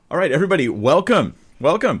All right, everybody, welcome.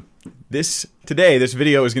 This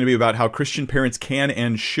video is going to be about how Christian parents can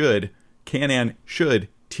and should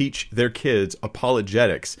teach their kids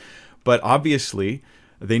apologetics. But obviously,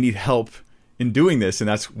 they need help in doing this, and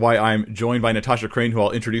that's why I'm joined by Natasha Crain, who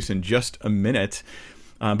I'll introduce in just a minute.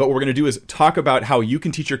 But what we're going to do is talk about how you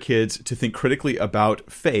can teach your kids to think critically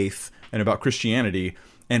about faith and about Christianity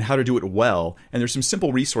and how to do it well. And there's some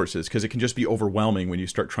simple resources, because it can just be overwhelming when you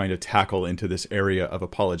start trying to tackle into this area of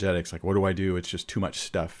apologetics. Like, what do I do? It's just too much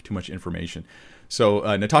stuff, too much information. So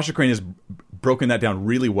Natasha Crain has broken that down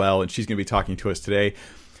really well, and she's going to be talking to us today.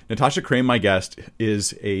 Natasha Crain, my guest,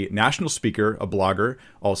 is a national speaker, a blogger,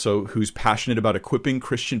 also, who's passionate about equipping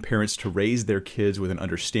Christian parents to raise their kids with an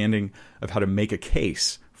understanding of how to make a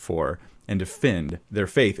case for and defend their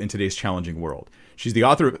faith in today's challenging world. She's the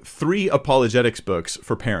author of 3 apologetics books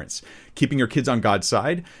for parents: Keeping Your Kids on God's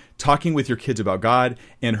Side, Talking with Your Kids About God,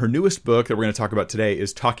 and her newest book that we're going to talk about today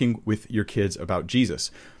is Talking with Your Kids About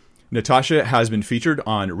Jesus. Natasha has been featured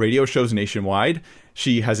on radio shows nationwide.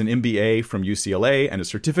 She has an MBA from UCLA and a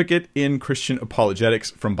certificate in Christian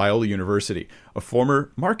apologetics from Biola University. A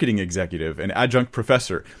former marketing executive and adjunct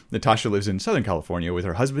professor, Natasha lives in Southern California with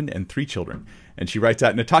her husband and 3 children. And she writes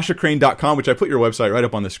at natashacrain.com, which I put your website right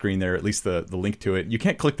up on the screen there, at least the link to it. You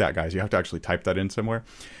can't click that, guys. You have to actually type that in somewhere.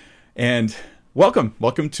 And welcome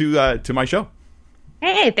to my show.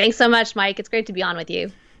 Hey, thanks so much, Mike. It's great to be on with you.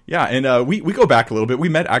 Yeah, and we go back a little bit. We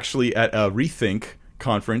met actually at a Rethink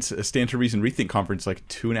conference, a Stand to Reason Rethink conference, like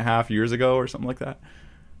 2.5 years ago or something like that.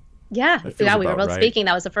 Yeah, we were both speaking.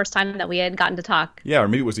 That was the first time that we had gotten to talk. Yeah, or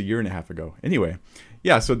maybe it was 1.5 years ago. Anyway,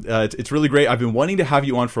 yeah, so it's really great. I've been wanting to have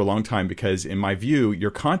you on for a long time because, in my view,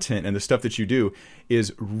 your content and the stuff that you do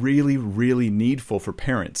is really, really needful for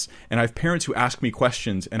parents. And I have parents who ask me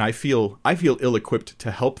questions, and I feel ill-equipped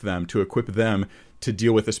to help them, to equip them to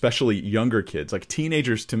deal with especially younger kids. Like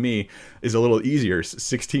teenagers, to me, is a little easier.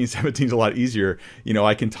 16, 17 is a lot easier. You know,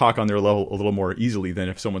 I can talk on their level a little more easily than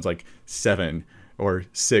if someone's like 7 or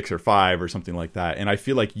 6 or 5 or something like that. And I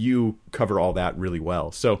feel like you cover all that really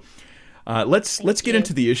well. So let's get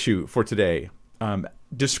into the issue for today.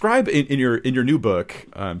 Describe in your new book,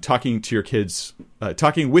 talking with your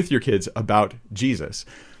kids about Jesus.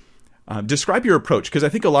 Describe your approach, because I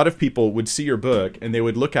think a lot of people would see your book and they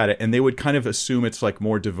would look at it and they would kind of assume it's like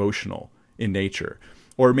more devotional in nature.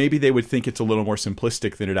 Or maybe they would think it's a little more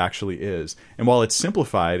simplistic than it actually is. And while it's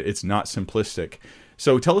simplified, it's not simplistic.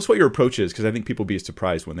 So tell us what your approach is, because I think people would be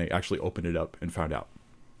surprised when they actually open it up and found out.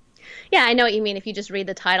 Yeah, I know what you mean. If you just read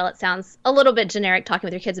the title, it sounds a little bit generic. Talking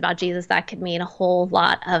with your kids about Jesus, that could mean a whole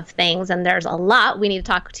lot of things. And there's a lot we need to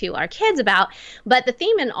talk to our kids about. But the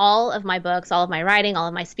theme in all of my books, all of my writing, all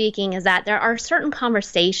of my speaking is that there are certain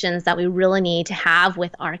conversations that we really need to have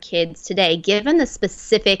with our kids today, given the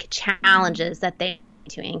specific challenges that they need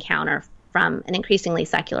to encounter from an increasingly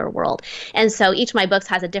secular world. And so each of my books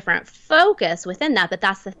has a different focus within that, but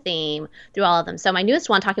that's the theme through all of them. So my newest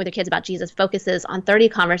one, Talking with Your Kids About Jesus, focuses on 30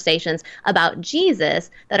 conversations about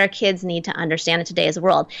Jesus that our kids need to understand in today's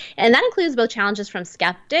world. And that includes both challenges from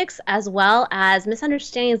skeptics as well as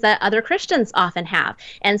misunderstandings that other Christians often have.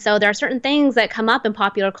 And so there are certain things that come up in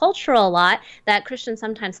popular culture a lot that Christians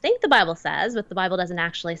sometimes think the Bible says, but the Bible doesn't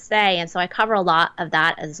actually say. And so I cover a lot of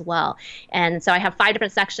that as well. And so I have 5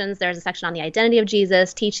 different sections. There's a section on the identity of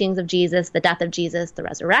Jesus, teachings of Jesus, the death of Jesus, the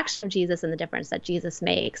resurrection of Jesus, and the difference that Jesus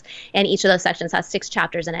makes. And each of those sections has 6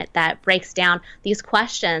 chapters in it that breaks down these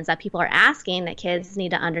questions that people are asking that kids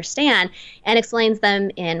need to understand and explains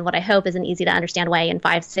them in what I hope is an easy to understand way in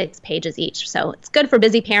 5-6 pages each. So it's good for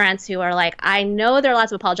busy parents who are like, I know there are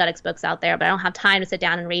lots of apologetics books out there, but I don't have time to sit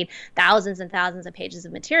down and read thousands and thousands of pages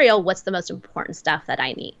of material. What's the most important stuff that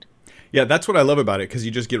I need? Yeah, that's what I love about it, because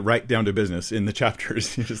you just get right down to business in the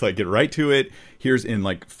chapters. You just like get right to it. Here's in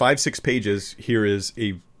like 5-6 pages. Here is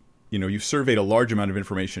you've surveyed a large amount of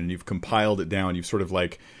information and you've compiled it down. You've sort of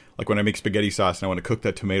like when I make spaghetti sauce and I want to cook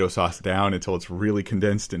that tomato sauce down until it's really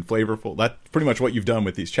condensed and flavorful. That's pretty much what you've done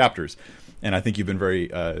with these chapters. And I think you've been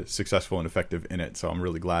very successful and effective in it. So I'm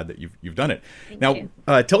really glad that you've done it. Thank you.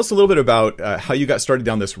 Tell us a little bit about how you got started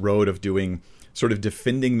down this road of doing sort of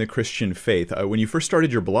defending the Christian faith. When you first started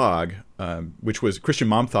your blog, which was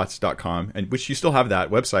christianmomthoughts.com, and which you still have that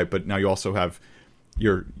website, but now you also have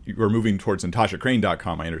you're moving towards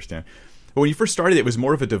natashacrain.com, I understand. But when you first started, it was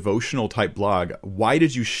more of a devotional type blog. Why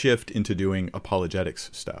did you shift into doing apologetics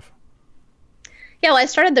stuff? Yeah, well, I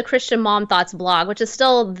started the Christian Mom Thoughts blog, which is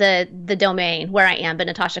still the domain where I am, but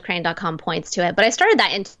natashacrain.com points to it. But I started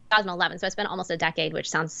that in 2011, so it's been almost a decade, which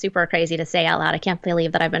sounds super crazy to say out loud. I can't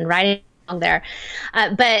believe that I've been writing there.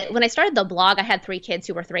 But when I started the blog, I had 3 kids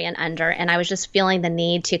who were 3 and under, and I was just feeling the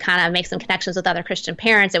need to kind of make some connections with other Christian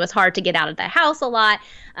parents. It was hard to get out of the house a lot.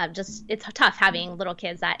 It's tough having little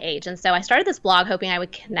kids that age. And so I started this blog hoping I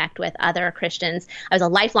would connect with other Christians. I was a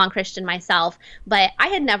lifelong Christian myself, but I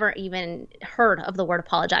had never even heard of the word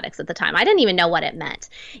apologetics at the time. I didn't even know what it meant.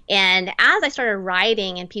 And as I started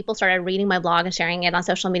writing and people started reading my blog and sharing it on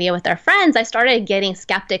social media with their friends, I started getting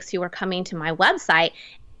skeptics who were coming to my website,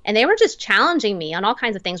 and they were just challenging me on all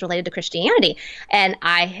kinds of things related to Christianity. And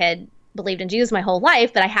I had believed in Jesus my whole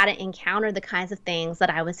life, but I hadn't encountered the kinds of things that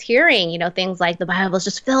I was hearing, things like the Bible is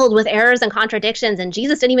just filled with errors and contradictions, and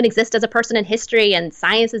Jesus didn't even exist as a person in history, and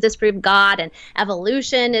science has disproved God, and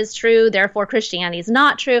evolution is true, therefore Christianity is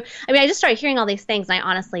not true. I mean, I just started hearing all these things, and I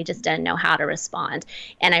honestly just didn't know how to respond.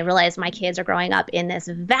 And I realized my kids are growing up in this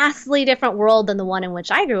vastly different world than the one in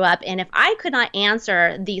which I grew up, and if I could not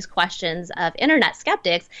answer these questions of internet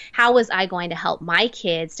skeptics, how was I going to help my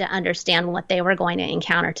kids to understand what they were going to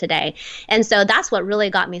encounter today? And so that's what really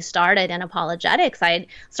got me started in apologetics. I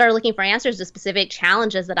started looking for answers to specific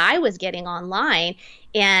challenges that I was getting online.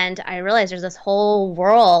 And I realized there's this whole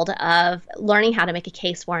world of learning how to make a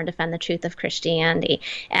case for and defend the truth of Christianity.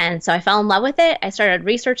 And so I fell in love with it. I started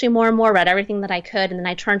researching more and more, read everything that I could, and then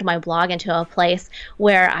I turned my blog into a place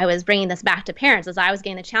where I was bringing this back to parents. As I was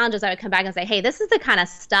getting the challenges, I would come back and say, hey, this is the kind of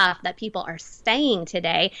stuff that people are saying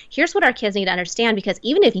today. Here's what our kids need to understand, because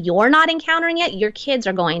even if you're not encountering it, your kids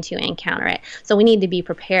are going to encounter it. So we need to be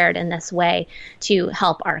prepared in this way to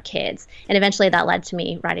help our kids. And eventually that led to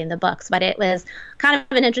me writing the books. But it was kind of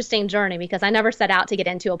an interesting journey because I never set out to get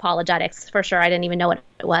into apologetics. For sure, I didn't even know what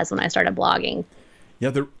it was when I started blogging. Yeah,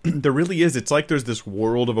 there really is. It's like there's this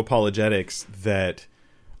world of apologetics that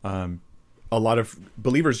a lot of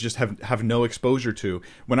believers just have no exposure to.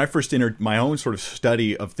 When I first entered my own sort of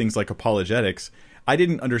study of things like apologetics, I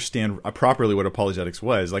didn't understand properly what apologetics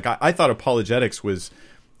was. Like I thought apologetics was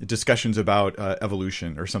discussions about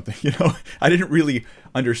evolution or something. I didn't really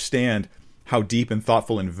understand how deep and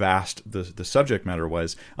thoughtful and vast the subject matter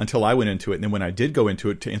was until I went into it. And then when I did go into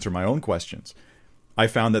it to answer my own questions, I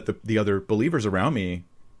found that the other believers around me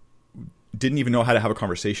didn't even know how to have a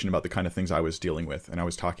conversation about the kind of things I was dealing with and I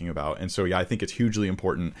was talking about. And so, yeah, I think it's hugely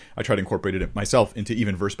important. I try to incorporate it myself into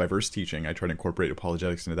even verse-by-verse teaching. I try to incorporate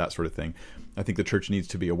apologetics into that sort of thing. I think the church needs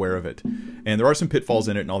to be aware of it. And there are some pitfalls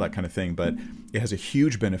in it and all that kind of thing, but it has a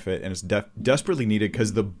huge benefit and it's desperately needed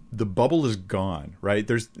because the bubble is gone, right?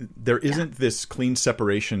 There isn't this clean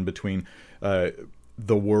separation between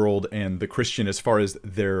the world and the Christian as far as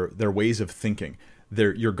their ways of thinking.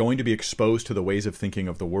 You're going to be exposed to the ways of thinking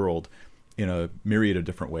of the world in a myriad of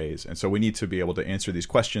different ways. And so we need to be able to answer these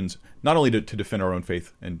questions, not only to defend our own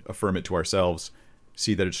faith and affirm it to ourselves,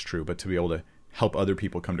 see that it's true, but to be able to help other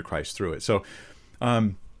people come to Christ through it. So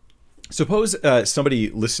suppose somebody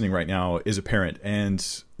listening right now is a parent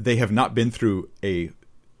and they have not been through a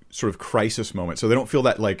sort of crisis moment. So they don't feel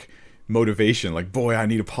that like motivation, like, boy, I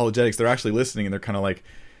need apologetics. They're actually listening and they're kind of like,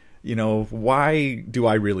 why do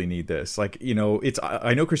I really need this? Like,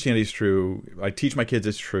 I know Christianity is true. I teach my kids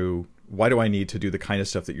it's true. Why do I need to do the kind of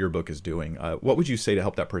stuff that your book is doing? What would you say to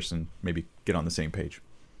help that person maybe get on the same page?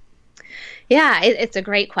 Yeah, it's a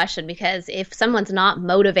great question because if someone's not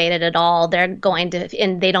motivated at all, they're going to,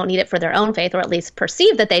 and they don't need it for their own faith, or at least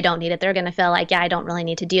perceive that they don't need it, they're going to feel like, yeah, I don't really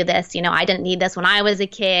need to do this. I didn't need this when I was a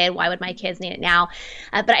kid. Why would my kids need it now?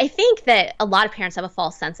 But I think that a lot of parents have a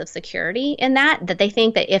false sense of security in that they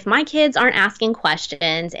think that if my kids aren't asking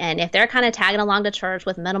questions and if they're kind of tagging along to church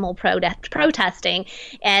with minimal protesting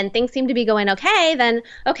and things seem to be going okay, then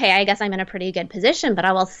okay, I guess I'm in a pretty good position. But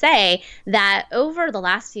I will say that over the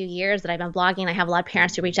last few years that I've been blogging, I have a lot of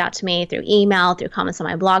parents who reach out to me through email, through comments on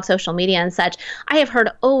my blog, social media and such. I have heard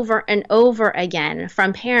over and over again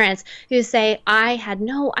from parents who say, I had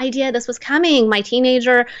no idea this was coming. My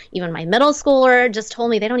teenager, even my middle schooler, just told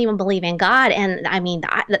me they don't even believe in God. And I mean,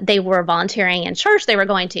 they were volunteering in church. They were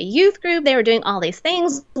going to youth group. They were doing all these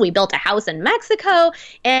things. We built a house in Mexico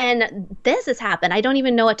and this has happened. I don't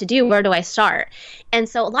even know what to do. Where do I start? And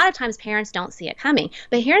so a lot of times parents don't see it coming.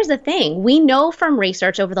 But here's the thing. We know from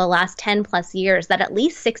research over the last 10 plus years that at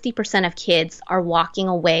least 60% of kids are walking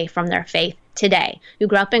away from their faith today who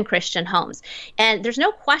grew up in Christian homes. And there's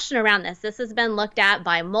no question around this. This has been looked at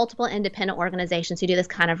by multiple independent organizations who do this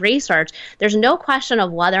kind of research. There's no question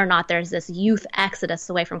of whether or not there's this youth exodus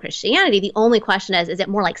away from Christianity. The only question is it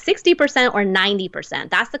more like 60% or 90%?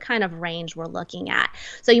 That's the kind of range we're looking at.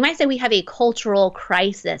 So you might say we have a cultural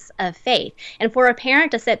crisis of faith. And for a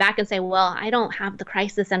parent to sit back and say, well, I don't have the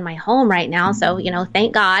crisis in my home right now. So,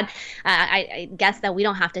 thank God, I guess that we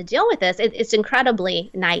don't have to deal with this. It's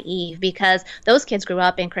incredibly naive because because those kids grew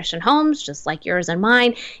up in Christian homes, just like yours and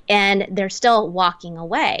mine, and they're still walking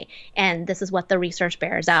away. And this is what the research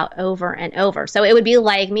bears out over and over. So it would be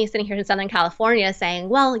like me sitting here in Southern California saying,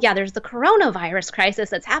 well, yeah, there's the coronavirus crisis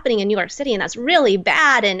that's happening in New York City, and that's really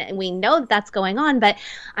bad, and we know that that's going on, but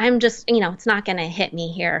I'm just, it's not going to hit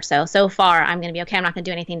me here. So far, I'm going to be okay. I'm not going to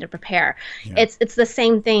do anything to prepare. Yeah. It's the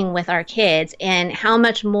same thing with our kids, and how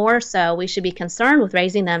much more so we should be concerned with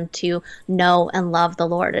raising them to know and love the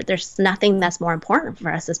Lord. There's nothing that's more important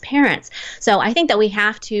for us as parents. So I think that we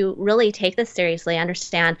have to really take this seriously,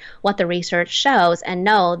 understand what the research shows, and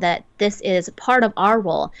know that this is part of our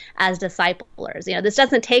role as disciplers. This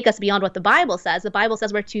doesn't take us beyond what the Bible says. The Bible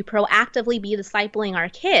says we're to proactively be discipling our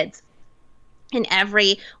kids in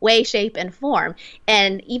every way, shape, and form.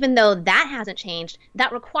 And even though that hasn't changed,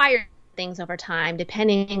 that requires things over time,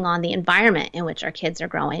 depending on the environment in which our kids are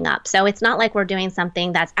growing up. So it's not like we're doing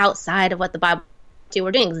something that's outside of what the Bible do.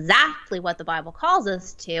 We're doing exactly what the Bible calls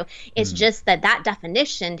us to. It's just that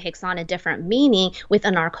definition takes on a different meaning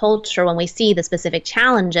within our culture when we see the specific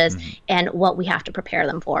challenges and what we have to prepare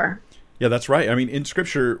them for. Yeah, that's right. I mean, in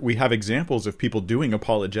Scripture, we have examples of people doing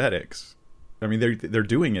apologetics. I mean, they're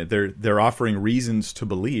doing it. They're offering reasons to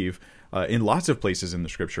believe in lots of places in the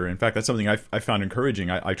Scripture. In fact, that's something I found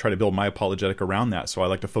encouraging. I try to build my apologetic around that. So I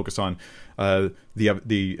like to focus on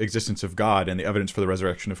the existence of God and the evidence for the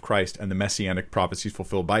resurrection of Christ and the messianic prophecies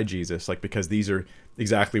fulfilled by Jesus, because these are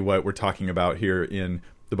exactly what we're talking about here in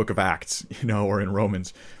the book of Acts, or in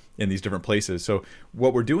Romans, in these different places. So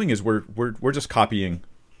what we're doing is we're just copying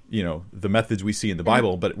the methods we see in the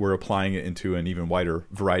Bible, but we're applying it into an even wider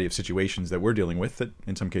variety of situations that we're dealing with that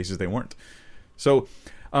in some cases they weren't. So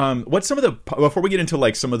what's some of the, before we get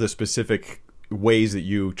into some of the specific ways that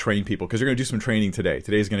you train people, because you're going to do some training today.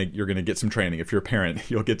 You're going to get some training. If you're a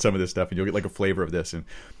parent, you'll get some of this stuff and you'll get a flavor of this and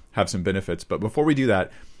have some benefits. But before we do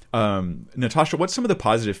that, Natasha, what's some of the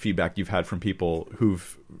positive feedback you've had from people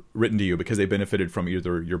who've written to you because they benefited from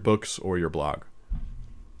either your books or your blog?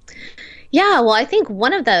 Yeah, well, I think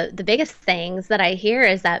one of the biggest things that I hear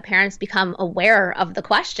is that parents become aware of the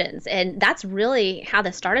questions. And that's really how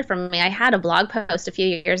this started for me. I had a blog post a few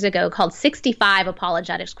years ago called 65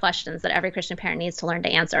 Apologetics Questions That Every Christian Parent Needs to Learn to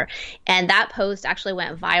Answer. And that post actually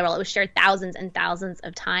went viral. It was shared thousands and thousands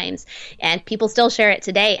of times. And people still share it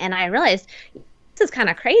today. And I realized, this is kind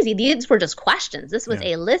of crazy. These were just questions. This was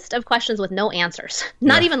a list of questions with no answers,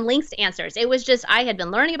 not even links to answers. It was just, I had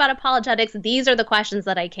been learning about apologetics. These are the questions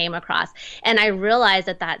that I came across. And I realized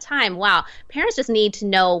at that time, wow, parents just need to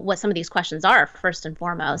know what some of these questions are first and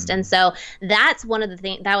foremost. And so that's one of the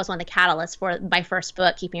things, that was one of the catalysts for my first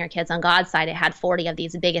book, Keeping Your Kids on God's Side. It had 40 of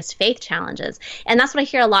these biggest faith challenges. And that's what I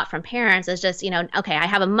hear a lot from parents is just, okay, I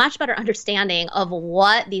have a much better understanding of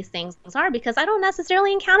what these things are because I don't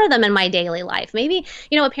necessarily encounter them in my daily life. Maybe,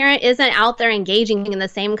 a parent isn't out there engaging in the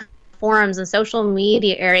same forums and social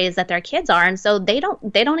media areas that their kids are, and so they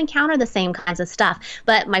don't encounter the same kinds of stuff.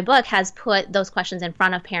 But my book has put those questions in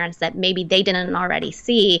front of parents that maybe they didn't already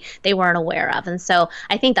see, they weren't aware of. And so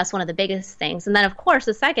I think that's one of the biggest things. And then of course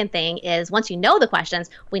the second thing is once you know the questions,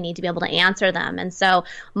 we need to be able to answer them. And so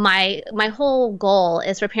my whole goal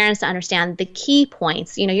is for parents to understand the key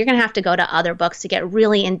points. You're going to have to go to other books to get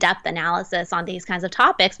really in-depth analysis on these kinds of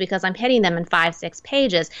topics because I'm hitting them in 5-6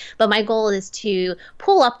 pages. But my goal is to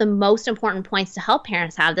pull up the most important points to help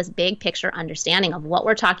parents have this big picture understanding of what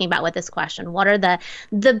we're talking about with this question. What are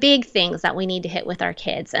the big things that we need to hit with our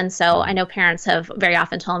kids? And so I know parents have very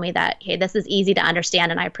often told me that, hey, this is easy to understand,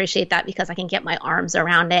 and I appreciate that because I can get my arms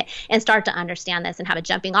around it and start to understand this and have a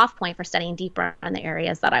jumping off point for studying deeper in the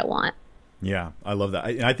areas that I want. Yeah, I love that.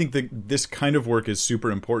 I think that this kind of work is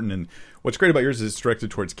super important. And what's great about yours is it's directed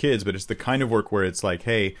towards kids, but it's the kind of work where it's like,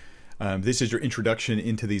 hey, this is your introduction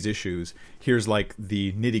into these issues. Here's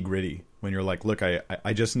the nitty gritty when you're like, look,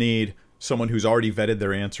 I just need someone who's already vetted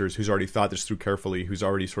their answers, who's already thought this through carefully, who's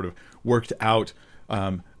already sort of worked out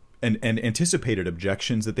and anticipated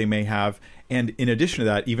objections that they may have. And in addition to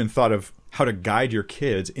that, even thought of how to guide your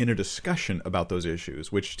kids in a discussion about those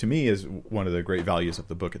issues, which to me is one of the great values of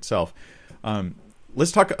the book itself.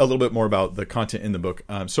 Let's talk a little bit more about the content in the book.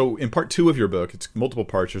 So in part 2 of your book, it's multiple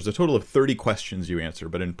parts. There's a total of 30 questions you answer.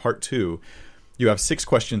 But in part 2, you have 6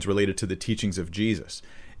 questions related to the teachings of Jesus.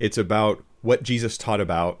 It's about what Jesus taught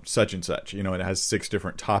about such and such. It has 6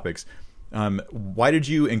 different topics. Why did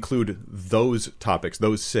you include those topics,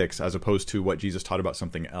 those 6, as opposed to what Jesus taught about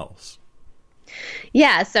something else?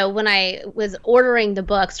 Yeah, so when I was ordering the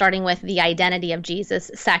book, starting with the identity of Jesus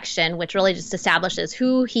section, which really just establishes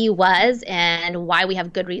who he was and why we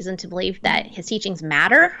have good reason to believe that his teachings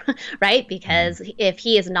matter, right? Because if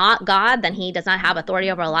he is not God, then he does not have authority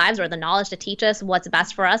over our lives or the knowledge to teach us what's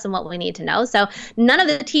best for us and what we need to know. So none of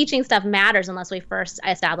the teaching stuff matters unless we first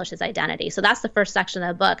establish his identity. So that's the first section of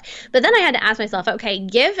the book. But then I had to ask myself, okay,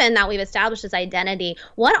 given that we've established his identity,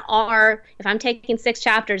 if I'm taking 6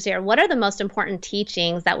 chapters here, what are the most important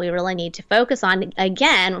teachings that we really need to focus on,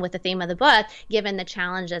 again, with the theme of the book, given the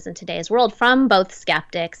challenges in today's world from both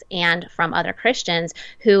skeptics and from other Christians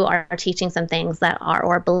who are teaching some things that are,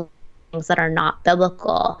 or believe things that are not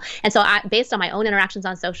biblical. And so based on my own interactions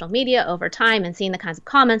on social media over time and seeing the kinds of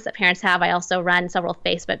comments that parents have, I also run several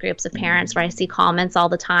Facebook groups of parents where I see comments all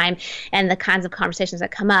the time and the kinds of conversations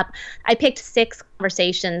that come up. I picked 6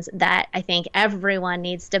 conversations that I think everyone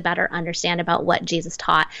needs to better understand about what Jesus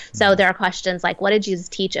taught. So there are questions like, what did Jesus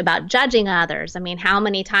teach about judging others? I mean, how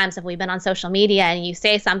many times have we been on social media and you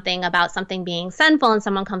say something about something being sinful and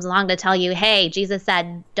someone comes along to tell you, hey, Jesus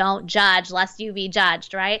said, don't judge lest you be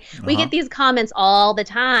judged, right? We get these comments all the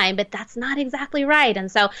time, but that's not exactly right.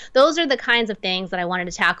 And so those are the kinds of things that I wanted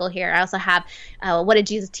to tackle here. I also have, what did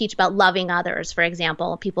Jesus teach about loving others, for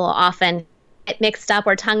example? People often get mixed up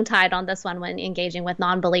or tongue-tied on this one when engaging with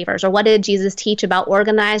non-believers. Or what did Jesus teach about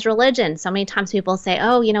organized religion? So many times people say,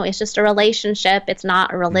 oh, it's just a relationship, it's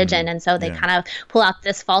not a religion. And so they kind of pull out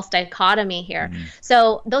this false dichotomy here.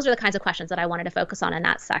 So those are the kinds of questions that I wanted to focus on in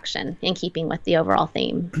that section, in keeping with the overall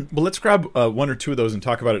theme. Well, let's grab 1 or 2 of those and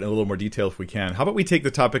talk about it in a little more detail if we can. How about we take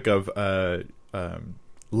the topic of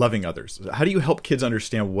loving others? How do you help kids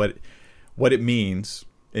understand what it means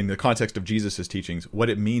in the context of Jesus's teachings, what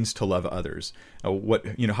it means to love others?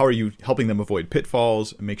 How are you helping them avoid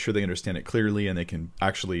pitfalls, make sure they understand it clearly, and they can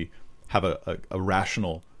actually have a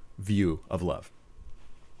rational view of love?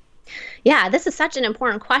 Yeah, this is such an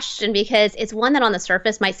important question because it's one that on the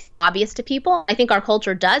surface might seem obvious to people. I think our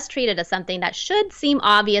culture does treat it as something that should seem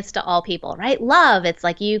obvious to all people, right? Love, it's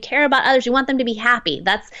like you care about others, you want them to be happy.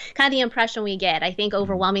 That's kind of the impression we get. I think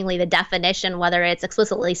overwhelmingly the definition, whether it's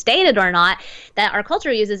explicitly stated or not, that our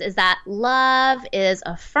culture uses is that love is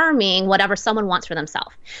affirming whatever someone wants for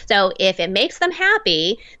themselves. So if it makes them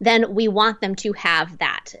happy, then we want them to have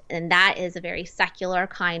that. And that is a very secular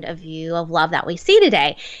kind of view of love that we see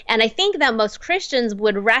today. And I think that most Christians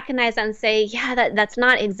would recognize that and say, yeah, that's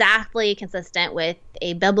not exactly consistent with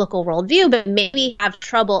a biblical worldview, but maybe have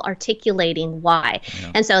trouble articulating why.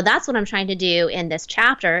 Yeah. And so that's what I'm trying to do in this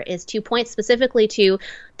chapter, is to point specifically to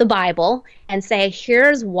the Bible and say,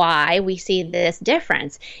 here's why we see this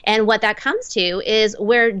difference. And what that comes to is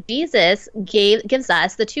where Jesus gives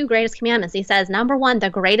us the 2 greatest commandments. He says, number 1, the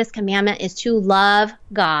greatest commandment is to love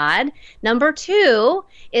God. Number 2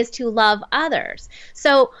 is to love others.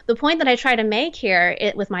 So the point that I try to make here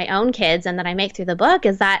with my own kids and that I make through the book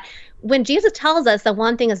is that when Jesus tells us that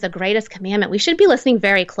one thing is the greatest commandment, we should be listening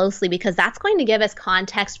very closely, because that's going to give us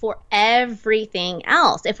context for everything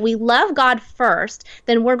else. If we love God first,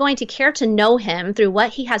 then we're going to care to know him through what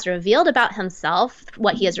he has revealed about himself,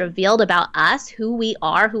 what he has revealed about us, who we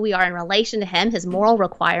are in relation to him, his moral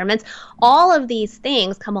requirements. All of these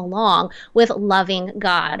things come along with loving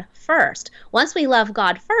God first. Once we love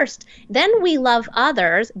God first, then we love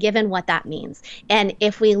others, given what that means. And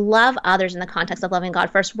if we love others in the context of loving God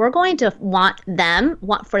first, we're going to want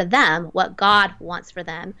for them what God wants for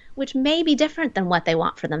them, which may be different than what they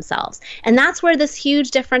want for themselves. And that's where this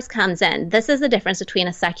huge difference comes in. This is the difference between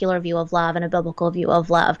a secular view of love and a biblical view of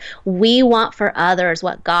love. We want for others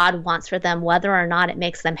what God wants for them, whether or not it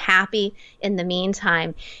makes them happy in the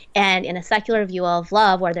meantime. And in a secular view of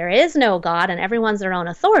love, where there is no God and everyone's their own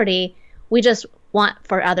authority, we just want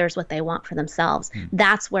for others what they want for themselves.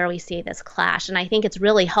 That's where we see this clash. And I think it's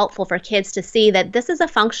really helpful for kids to see that this is a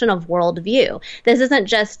function of worldview. This isn't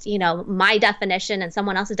just, my definition and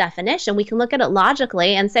someone else's definition. We can look at it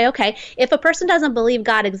logically and say, okay, if a person doesn't believe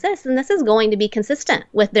God exists, then this is going to be consistent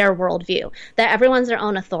with their worldview, that everyone's their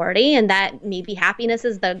own authority and that maybe happiness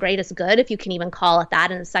is the greatest good, if you can even call it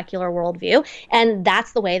that in a secular worldview. And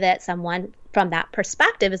that's the way that someone from that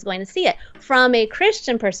perspective is going to see it. From a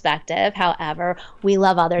Christian perspective, however, we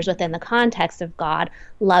love others within the context of God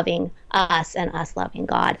loving us and us loving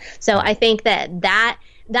God. So I think that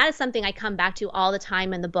is something I come back to all the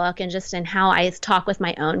time in the book, and just in how I talk with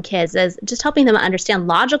my own kids, is just helping them understand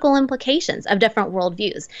logical implications of different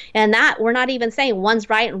worldviews. And that we're not even saying one's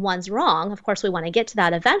right and one's wrong. Of course, we want to get to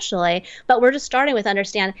that eventually, but we're just starting with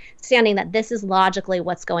understanding that this is logically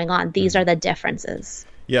what's going on. These are the differences.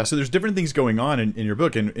 Yeah, so there's different things going on in your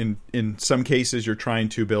book. And in some cases, you're trying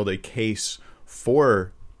to build a case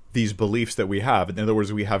for these beliefs that we have. In other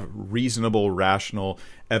words, we have reasonable, rational,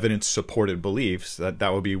 evidence-supported beliefs. That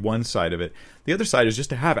would be one side of it. The other side is just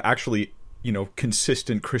to have actually,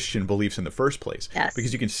 consistent Christian beliefs in the first place. Yes.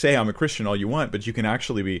 Because you can say I'm a Christian all you want, but you can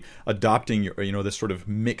actually be adopting your, this sort of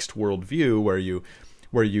mixed worldview where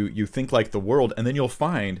you think like the world, and then you'll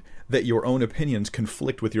find that your own opinions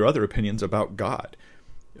conflict with your other opinions about God.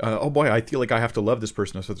 Oh boy, I feel like I have to love this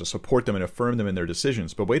person. I'm supposed to support them and affirm them in their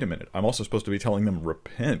decisions. But wait a minute, I'm also supposed to be telling them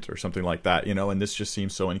repent or something like that, and this just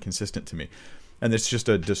seems so inconsistent to me. And it's just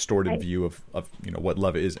a distorted view of what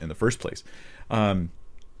love is in the first place.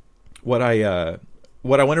 What I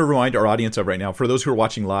want to remind our audience of right now, for those who are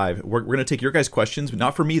watching live, we're going to take your guys' questions, but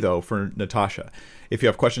not for me, though, for Natasha. If you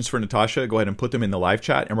have questions for Natasha, go ahead and put them in the live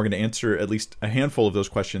chat, and we're going to answer at least a handful of those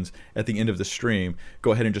questions at the end of the stream.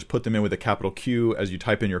 Go ahead and just put them in with a capital Q as you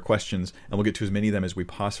type in your questions, and we'll get to as many of them as we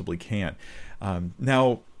possibly can.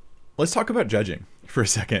 Now, let's talk about judging for a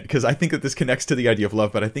second, because I think that this connects to the idea of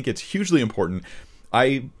love, but I think it's hugely important.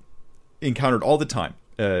 I encountered all the time,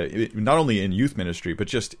 not only in youth ministry, but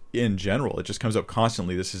just in general. It just comes up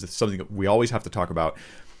constantly. This is something that we always have to talk about.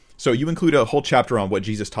 So you include a whole chapter on what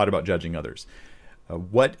Jesus taught about judging others.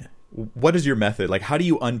 What is your method? Like, how do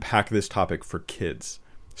you unpack this topic for kids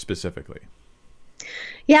specifically?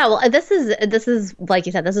 Yeah, well, this is like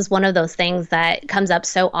you said, this is one of those things that comes up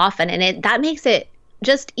so often, and that makes it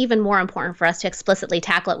just even more important for us to explicitly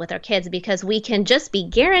tackle it with our kids, because we can just be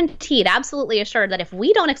guaranteed, absolutely assured that if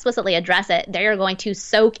we don't explicitly address it, they are going to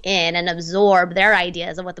soak in and absorb their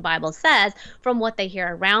ideas of what the Bible says from what they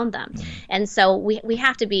hear around them. And so we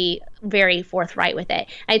have to be very forthright with it.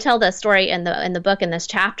 I tell the story in the book, in this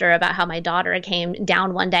chapter, about how my daughter came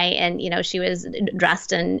down one day and, she was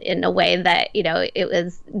dressed in a way that,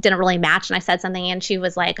 didn't really match. And I said something and she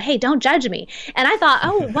was like, "Hey, don't judge me." And I thought,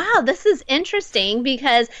 oh, wow, this is interesting,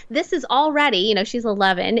 because this is already, she's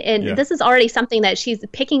 11, and this is already something that she's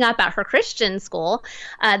picking up at her Christian school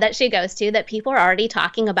that she goes to, that people are already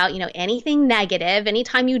talking about, anything negative,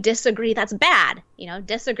 anytime you disagree, that's bad.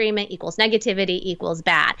 Disagreement equals negativity equals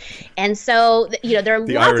bad. And so, there are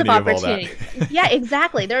lots of opportunities. Yeah,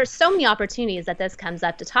 exactly. There are so many opportunities that this comes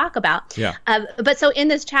up to talk about. Yeah. But so in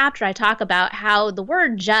this chapter, I talk about how the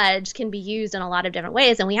word judge can be used in a lot of different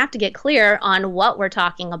ways, and we have to get clear on what we're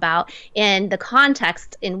talking about in the context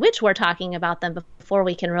in which we're talking about them before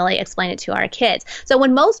we can really explain it to our kids. So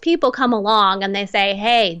when most people come along and they say,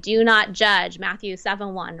 "Hey, do not judge," Matthew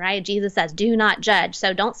 7:1, right? Jesus says, "Do not judge."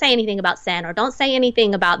 So don't say anything about sin, or don't say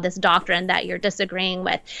anything about this doctrine that you're disagreeing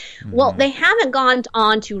with. Well, they haven't gone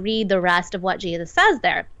on to read the rest of what Jesus says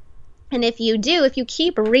there. And if you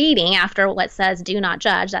keep reading after what says "do not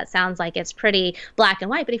judge," that sounds like it's pretty black and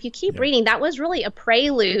white. But if you keep reading, that was really a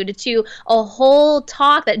prelude to a whole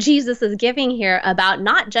talk that Jesus is giving here about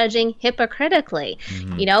not judging hypocritically.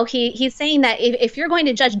 He's saying that if you're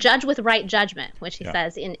going to judge with right judgment, which he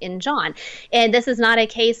says in John. And this is not a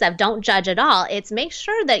case of don't judge at all. It's make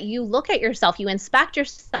sure that you look at yourself, you inspect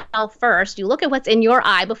yourself first, you look at what's in your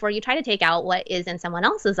eye before you try to take out what is in someone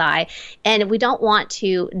else's eye. And we don't want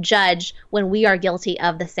to judge when we are guilty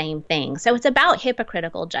of the same thing. So it's about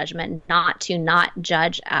hypocritical judgment, not to not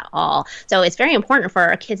judge at all. So it's very important for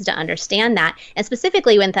our kids to understand that. And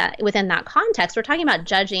specifically within that context, we're talking about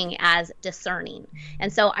judging as discerning.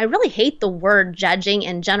 And so I really hate the word judging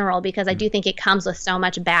in general, because I do think it comes with so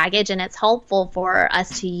much baggage, and it's helpful for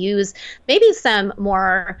us to use maybe some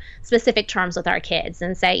more specific terms with our kids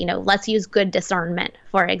and say, let's use good discernment,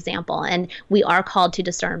 for example. And we are called to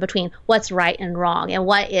discern between what's right and wrong, and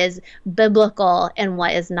what is biblical and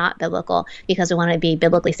what is not biblical, because we want to be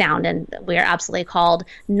biblically sound. And we are absolutely called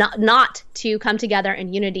not to come together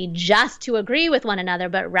in unity just to agree with one another,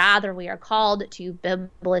 but rather we are called to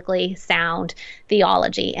biblically sound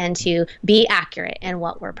theology and to be accurate in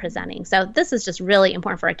what we're presenting. So this is just really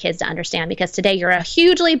important for our kids to understand, because today you're a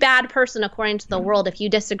hugely bad person according to the world if you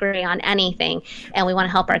disagree on anything. And we want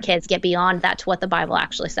to help our kids get beyond that to what the Bible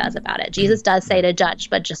actually says about it. Jesus does say to judge,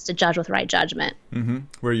 but just to judge with right judgment.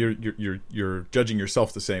 Where you're judging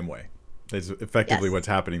yourself the same way. Is effectively what's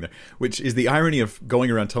happening there, which is the irony of going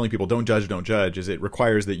around telling people don't judge, is it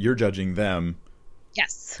requires that you're judging them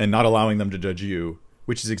and not allowing them to judge you,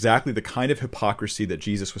 which is exactly the kind of hypocrisy that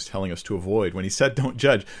Jesus was telling us to avoid when he said don't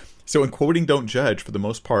judge. So in quoting don't judge, for the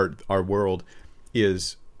most part, our world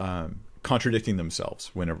is contradicting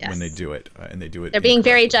themselves when they do it, and they do it. They're being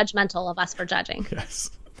very judgmental of us for judging.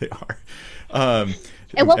 Yes, they are.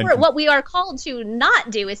 And what we are called to not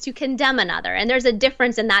do is to condemn another. And there's a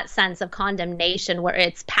difference in that sense of condemnation where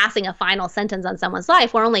it's passing a final sentence on someone's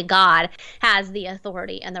life, where only God has the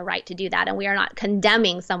authority and the right to do that. And we are not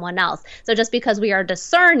condemning someone else. So just because we are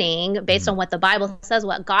discerning based on what the Bible says,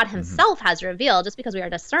 what God himself has revealed, just because we are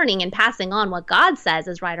discerning and passing on what God says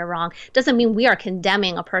is right or wrong, doesn't mean we are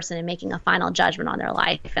condemning a person and making a final judgment on their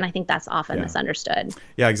life. And I think that's often misunderstood.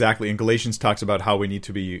 Yeah, exactly. And Galatians talks about how we need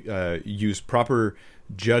to be use proper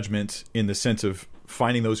judgment in the sense of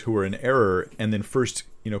finding those who are in error, and then first,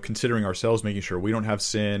 considering ourselves, making sure we don't have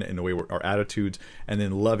sin in the way our attitudes, and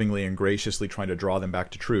then lovingly and graciously trying to draw them back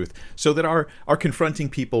to truth, so that our confronting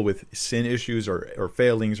people with sin issues or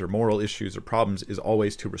failings or moral issues or problems is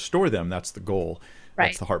always to restore them. That's the goal. Right.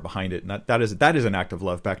 That's the heart behind it. And that is an act of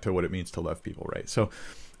love, back to what it means to love people, right? So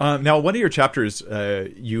now, one of your chapters,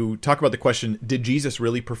 you talk about the question, did Jesus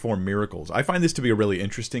really perform miracles? I find this to be a really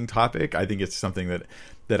interesting topic. I think it's something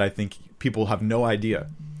that I think people have no idea,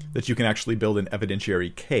 that you can actually build an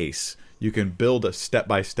evidentiary case. You can build a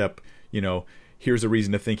step-by-step, here's a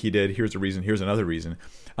reason to think he did, here's a reason, here's another reason.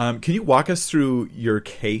 Can you walk us through your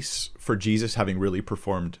case for Jesus having really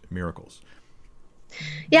performed miracles?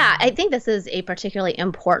 Yeah, I think this is a particularly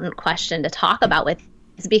important question to talk about with,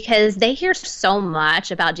 because they hear so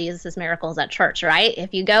much about Jesus's miracles at church, right?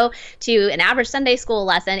 If you go to an average Sunday school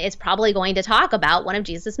lesson, it's probably going to talk about one of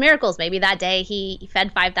Jesus' miracles. Maybe that day he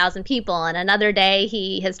fed 5,000 people, and another day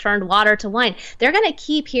he has turned water to wine. They're going to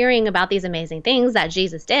keep hearing about these amazing things that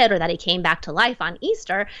Jesus did, or that he came back to life on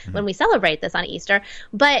Easter, when we celebrate this on Easter.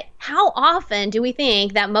 But how often do we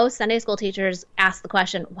think that most Sunday school teachers ask the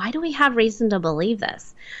question, why do we have reason to believe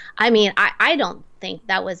this? I mean, I don't think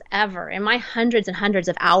that was ever, in my hundreds and hundreds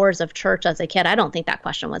of hours of church as a kid, I don't think that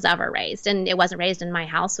question was ever raised. And it wasn't raised in my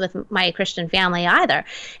house with my Christian family either.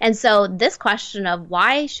 And so this question of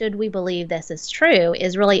why should we believe this is true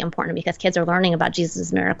is really important, because kids are learning about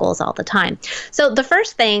Jesus' miracles all the time. So the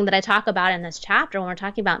first thing that I talk about in this chapter when we're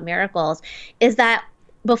talking about miracles is that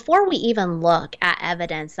before we even look at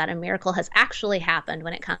evidence that a miracle has actually happened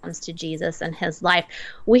when it comes to Jesus and his life,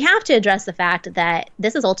 we have to address the fact that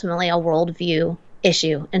this is ultimately a worldview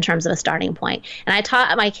issue in terms of a starting point. And I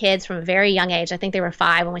taught my kids from a very young age, I think they were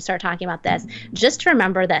 5 when we started talking about this, just to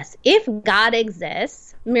remember this: if God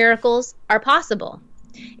exists, miracles are possible.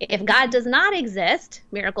 If God does not exist,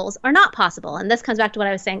 miracles are not possible. And this comes back to what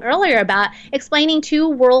I was saying earlier about explaining 2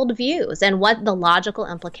 worldviews and what the logical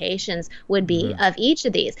implications would be of each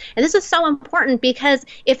of these. And this is so important, because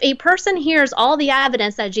if a person hears all the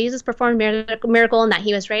evidence that Jesus performed a miracle and that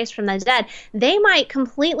he was raised from the dead, they might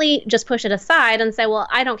completely just push it aside and say, well,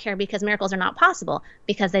 I don't care because miracles are not possible,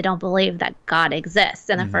 because they don't believe that God exists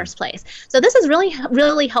in the first place. So this is really,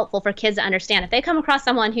 really helpful for kids to understand. If they come across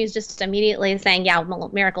someone who's just immediately saying, yeah,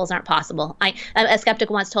 miracles aren't possible. A skeptic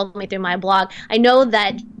once told me through my blog, I know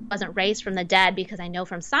that he wasn't raised from the dead because I know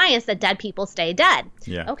from science that dead people stay dead.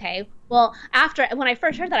 Yeah. Okay. Well, when I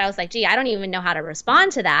first heard that, I was like, gee, I don't even know how to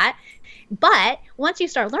respond to that. But once you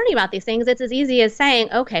start learning about these things, it's as easy as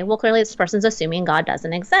saying, okay, well, clearly this person's assuming God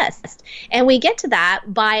doesn't exist. And we get to that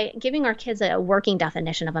by giving our kids a working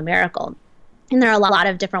definition of a miracle. And there are a lot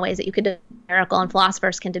of different ways that you could do a miracle, and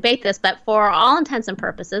philosophers can debate this. But for all intents and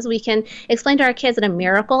purposes, we can explain to our kids that a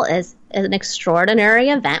miracle is an extraordinary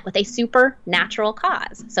event with a supernatural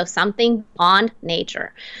cause. So something beyond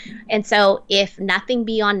nature. And so if nothing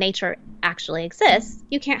beyond nature actually exists,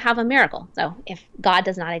 you can't have a miracle. So if God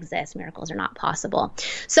does not exist, miracles are not possible.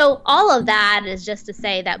 So all of that is just to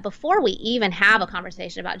say that before we even have a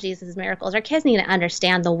conversation about Jesus' miracles, our kids need to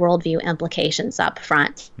understand the worldview implications up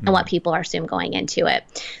front and what people are assumed going into it.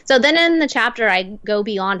 So then in the chapter, I go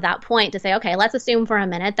beyond that point to say, okay, let's assume for a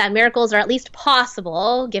minute that miracles are at least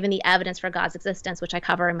possible given the evidence for God's existence, which I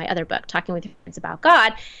cover in my other book, Talking with Your Kids About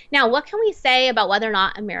God. Now, what can we say about whether or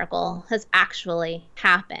not a miracle has actually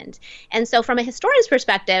happened? And so from a historian's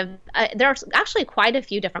perspective, there are actually quite a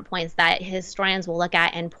few different points that historians will look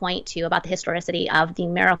at and point to about the historicity of the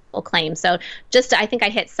miracle claim. So I think I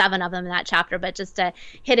hit 7 of them in that chapter, but just to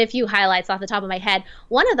hit a few highlights off the top of my head,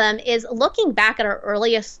 one of them is looking back at our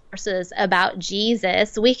earliest sources about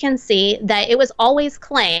Jesus, we can see that it was always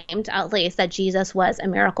claimed, at least, that Jesus was a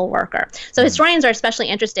miracle worker. So historians are especially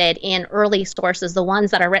interested in early sources, the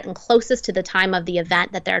ones that are written closest to the time of the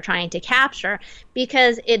event that they're trying to capture,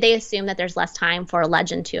 because they assume that there's less time for a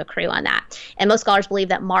legend to accrue on that. And most scholars believe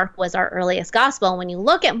that Mark was our earliest gospel. And when you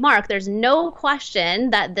look at Mark, there's no question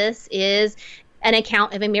that this is an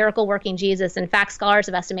account of a miracle working Jesus. In fact, scholars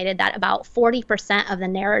have estimated that about 40% of the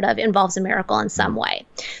narrative involves a miracle in some way.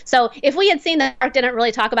 So if we had seen that Mark didn't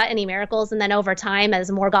really talk about any miracles, and then over time, as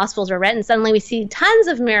more gospels are written, suddenly we see tons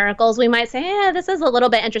of miracles, we might say, this is a little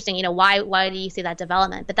bit interesting. Why do you see that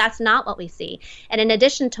development? But that's not what we see. And in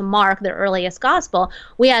addition to Mark, the earliest gospel,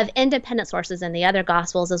 we have independent sources in the other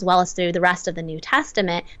gospels, as well as through the rest of the New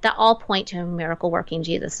Testament, that all point to a miracle working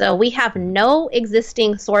Jesus. So we have no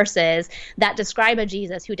existing sources that describe a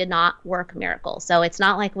Jesus who did not work miracles. So it's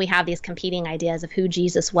not like we have these competing ideas of who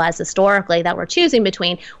Jesus was historically that we're choosing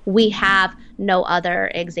between. We have no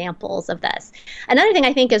other examples of this. Another thing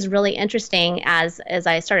I think is really interesting as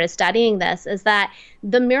I started studying this is that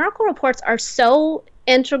the miracle reports are so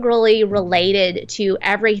integrally related to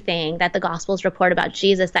everything that the Gospels report about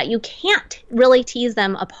Jesus that you can't really tease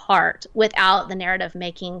them apart without the narrative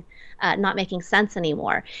not making sense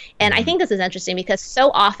anymore. And I think this is interesting because so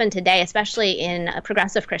often today, especially in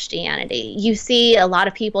progressive Christianity, you see a lot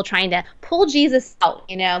of people trying to pull Jesus out,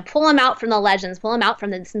 pull him out from the legends, pull him out from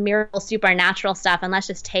this miracle supernatural stuff, and let's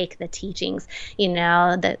just take the teachings,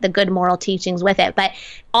 the good moral teachings with it. But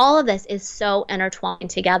all of this is so intertwined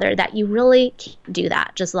together that you really can't do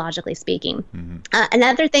that, just logically speaking.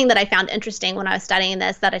 Another thing that I found interesting when I was studying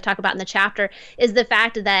this that I talk about in the chapter is the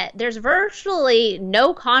fact that there's virtually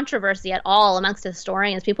no controversy at all amongst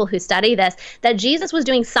historians, people who study this, that Jesus was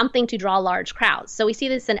doing something to draw large crowds. So we see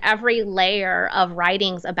this in every layer of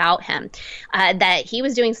writings about him, that he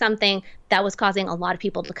was doing something that was causing a lot of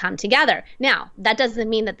people to come together. Now, that doesn't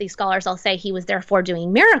mean that these scholars all say he was therefore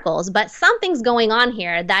doing miracles, but something's going on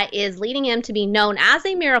here that is leading him to be known as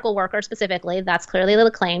a miracle worker specifically. That's clearly the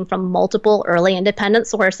claim from multiple early independent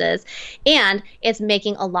sources, and it's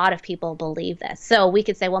making a lot of people believe this. So we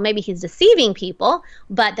could say, well, maybe he's deceiving people,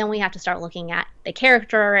 but then we have to start looking at the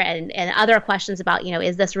character and other questions about,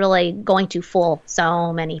 is this really going to fool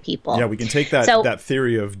so many people? Yeah, we can take that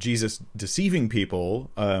theory of Jesus deceiving people,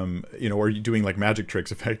 or doing like magic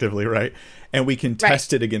tricks effectively, right? And we can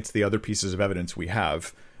test it against the other pieces of evidence we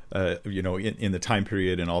have, in the time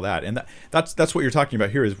period and all that. And that's what you're talking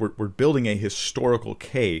about here is we're building a historical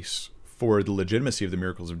case for the legitimacy of the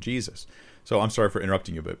miracles of Jesus. So I'm sorry for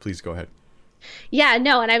interrupting you, but please go ahead. Yeah,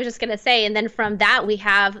 no, and I was just going to say, and then from that we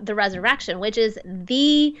have the resurrection, which is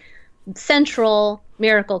the central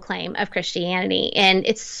miracle claim of Christianity. And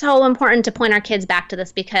it's so important to point our kids back to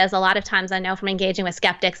this because a lot of times I know from engaging with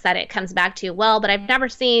skeptics that it comes back to, well, but I've never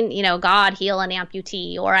seen, God heal an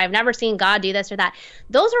amputee, or I've never seen God do this or that.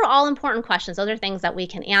 Those are all important questions. Those are things that we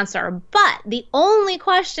can answer. But the only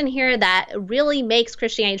question here that really makes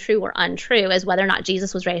Christianity true or untrue is whether or not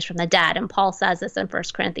Jesus was raised from the dead. And Paul says this in 1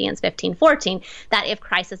 Corinthians 15:14, that if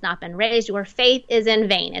Christ has not been raised, your faith is in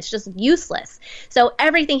vain. It's just useless. So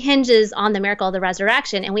everything hinges on the miracle of the resurrection.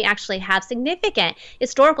 And we actually have significant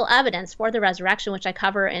historical evidence for the resurrection, which I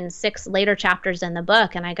cover in 6 later chapters in the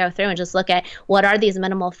book. And I go through and just look at what are these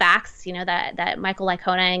minimal facts, that Michael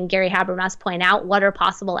Licona and Gary Habermas point out. What are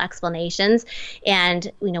possible explanations? And,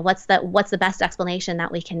 what's the best explanation that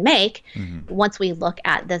we can make once we look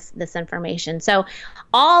at this information? So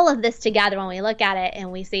all of this together, when we look at it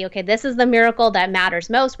and we see, okay, this is the miracle that matters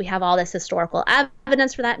most. We have all this historical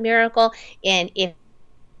evidence for that miracle. And if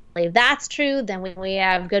that's true, then we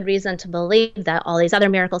have good reason to believe that all these other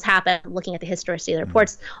miracles happen. Looking at the historicity of the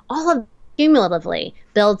reports, all of cumulatively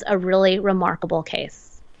builds a really remarkable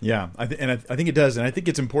case. Yeah, I think it does. And I think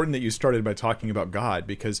it's important that you started by talking about God,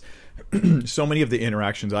 because so many of the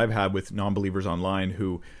interactions I've had with non-believers online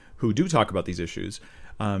who do talk about these issues,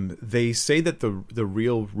 they say that the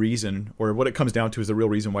real reason, or what it comes down to is the real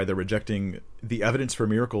reason why they're rejecting the evidence for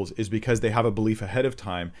miracles is because they have a belief ahead of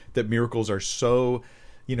time that miracles are so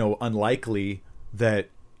unlikely that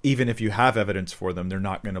even if you have evidence for them, they're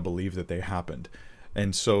not going to believe that they happened.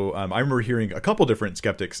 And so I remember hearing a couple different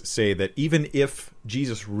skeptics say that even if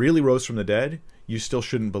Jesus really rose from the dead, you still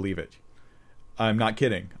shouldn't believe it. I'm not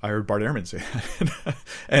kidding. I heard Bart Ehrman say that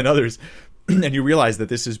and others. And you realize that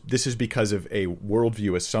this is because of a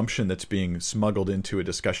worldview assumption that's being smuggled into a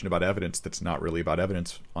discussion about evidence that's not really about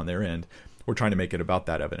evidence on their end. We're trying to make it about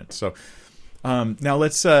that evidence. So now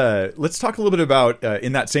let's talk a little bit about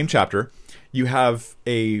in that same chapter, you have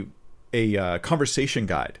a conversation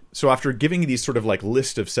guide. So after giving these sort of like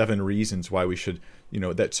list of 7 reasons why we should,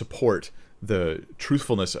 that support the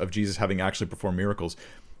truthfulness of Jesus having actually performed miracles,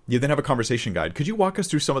 you then have a conversation guide. Could you walk us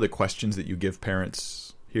through some of the questions that you give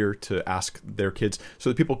parents here to ask their kids so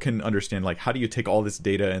that people can understand, like, how do you take all this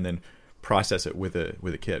data and then process it with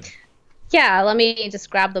a kid? Yeah, let me just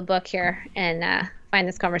grab the book here and find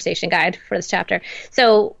this conversation guide for this chapter.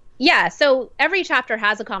 So Yeah, so every chapter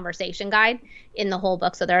has a conversation guide in the whole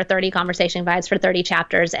book. So there are 30 conversation guides for 30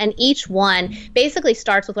 chapters. And each one basically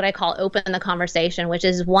starts with what I call open the conversation, which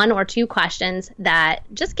is one or two questions that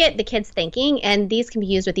just get the kids thinking. And these can be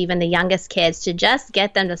used with even the youngest kids to just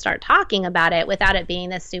get them to start talking about it without it being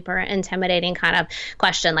this super intimidating kind of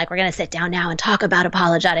question. Like, we're going to sit down now and talk about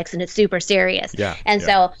apologetics and it's super serious.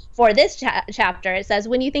 So for this chapter, it says,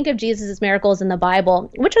 when you think of Jesus' miracles in the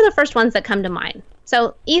Bible, which are the first ones that come to mind?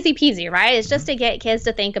 So easy peasy, right? It's just to get kids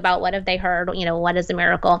to think about what have they heard, what is a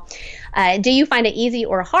miracle? Do you find it easy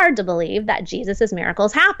or hard to believe that Jesus's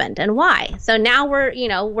miracles happened and why? So now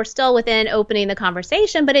we're still within opening the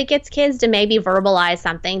conversation, but it gets kids to maybe verbalize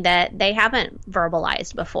something that they haven't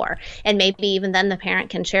verbalized before. And maybe even then the parent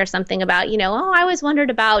can share something about, oh, I always wondered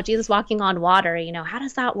about Jesus walking on water. How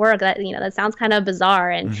does that work? That sounds kind of bizarre.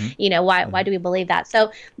 And, why do we believe that?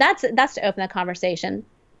 So that's to open the conversation.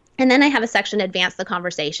 And then I have a section, Advance the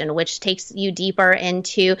Conversation, which takes you deeper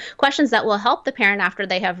into questions that will help the parent after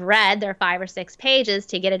they have read their 5 or 6 pages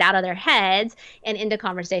to get it out of their heads and into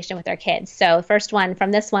conversation with their kids. So the first one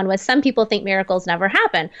from this one was, some people think miracles never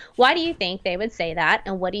happen. Why do you think they would say that?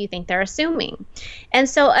 And what do you think they're assuming? And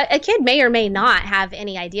so a kid may or may not have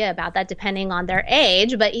any idea about that depending on their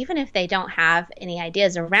age. But even if they don't have any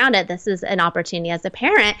ideas around it, this is an opportunity as a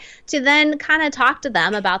parent to then kind of talk to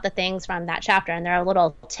them about the things from that chapter. And there are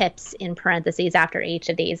little tips in parentheses after each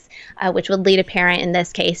of these, which would lead a parent in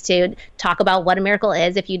this case to talk about what a miracle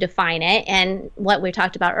is if you define it, and what we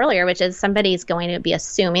talked about earlier, which is somebody's going to be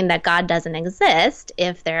assuming that God doesn't exist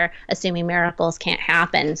if they're assuming miracles can't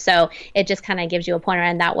happen. So it just kind of gives you a pointer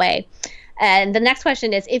in that way. And the next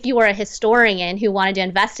question is, if you were a historian who wanted to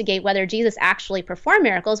investigate whether Jesus actually performed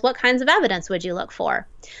miracles, what kinds of evidence would you look for?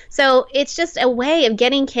 So it's just a way of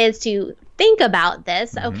getting kids to think about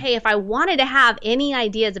this. Okay, if I wanted to have any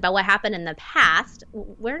ideas about what happened in the past,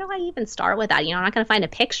 where do I even start with that? I'm not going to find a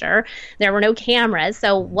picture. There were no cameras.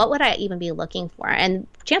 So what would I even be looking for? And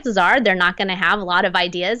chances are they're not going to have a lot of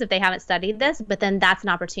ideas if they haven't studied this. But then that's an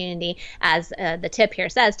opportunity, as the tip here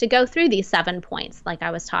says, to go through these 7 points like I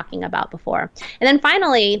was talking about before. And then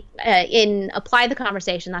finally, in Apply the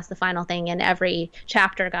Conversation, that's the final thing in every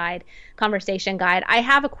chapter guide, conversation guide, I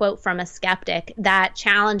have a quote from a skeptic that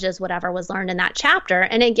challenges whatever was learned in that chapter,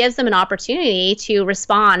 and it gives them an opportunity to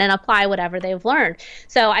respond and apply whatever they've learned.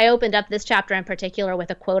 So I opened up this chapter in particular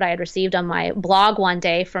with a quote I had received on my blog one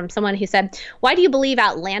day from someone who said, "Why do you believe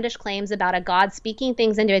outlandish claims about a God speaking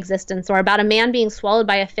things into existence, or about a man being swallowed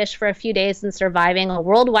by a fish for a few days and surviving, a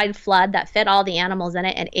worldwide flood that fit all the animals in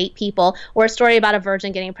it and 8 people, or a story about a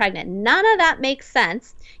virgin getting pregnant? None of that makes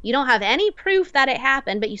sense. You don't have any proof that it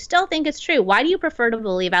happened, but you still think it's true. Why do you prefer to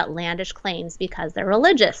believe outlandish claims? Because they're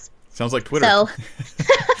religious." Sounds like Twitter. So,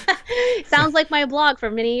 sounds like my blog for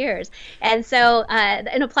many years. And so,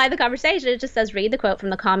 in Apply the Conversation, it just says, read the quote from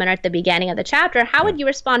the commenter at the beginning of the chapter. How would you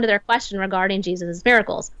respond to their question regarding Jesus'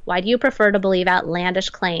 miracles? Why do you prefer to believe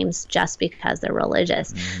outlandish claims just because they're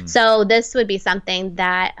religious? So this would be something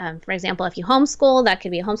that, for example, if you homeschool, that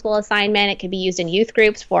could be a homeschool assignment. It could be used in youth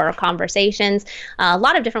groups for conversations. A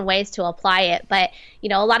lot of different ways to apply it. But,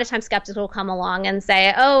 a lot of times skeptics will come along and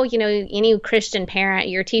say, oh, any Christian parent,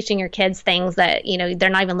 you're teaching your kids things that, they're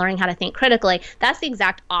not even learning how to think critically. That's the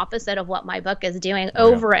exact opposite of what my book is doing.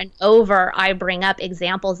 Over and over, I bring up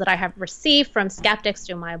examples that I have received from skeptics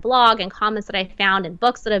through my blog and comments that I found in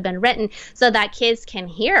books that have been written, so that kids can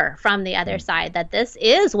hear from the other side that this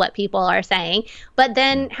is what people are saying, but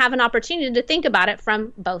then have an opportunity to think about it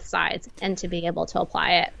from both sides and to be able to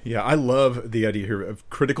apply it. Yeah, I love the idea here of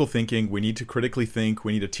critical thinking. We need to critically think.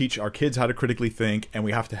 We need to teach our kids how to critically think, and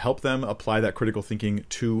we have to help them apply that critical thinking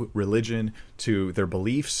to religion, to their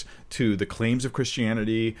beliefs, to the claims of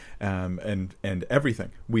Christianity, and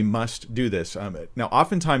everything. We must do this. Now,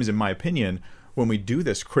 oftentimes, in my opinion, when we do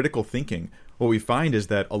this critical thinking, what we find is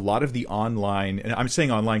that a lot of the online, and I'm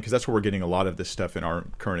saying online because that's where we're getting a lot of this stuff in our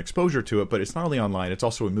current exposure to it, but it's not only online, it's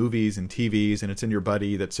also in movies and TVs, and it's in your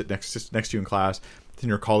buddy that sits next to you in class, it's in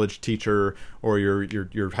your college teacher or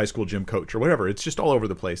your high school gym coach or whatever. It's just all over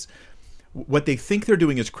the place. What they think they're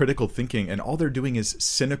doing is critical thinking, and all they're doing is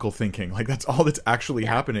cynical thinking. Like, that's all that's actually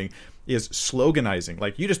happening, is sloganizing.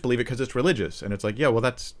 Like, you just believe it because it's religious. And it's like, yeah, well,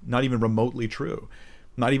 that's not even remotely true.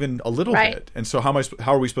 Not even a little bit. And so how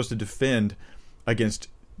are we supposed to defend against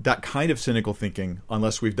that kind of cynical thinking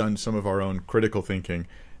unless we've done some of our own critical thinking?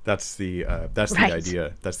 That's the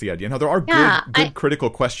idea. That's the idea. Now, there are good critical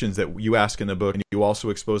questions that you ask in the book, and you also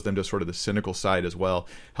expose them to sort of the cynical side as well,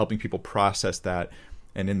 helping people process that.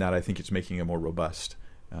 And in that, I think it's making a more robust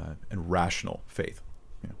and rational faith.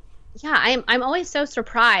 Yeah. Yeah, I'm always so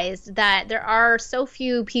surprised that there are so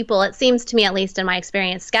few people, it seems to me, at least in my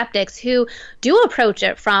experience, skeptics who do approach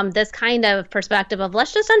it from this kind of perspective of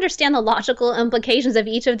let's just understand the logical implications of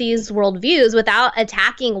each of these worldviews without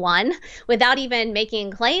attacking one, without even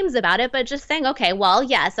making claims about it, but just saying, okay, well,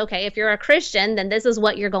 yes, okay, if you're a Christian, then this is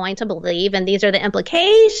what you're going to believe, and these are the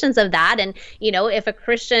implications of that. And, you know, if a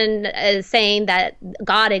Christian is saying that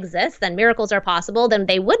God exists, then miracles are possible, then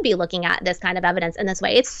they would be looking at this kind of evidence in this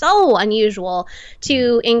way. It's so unusual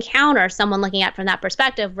to encounter someone looking at it from that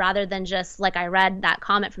perspective rather than just, like I read that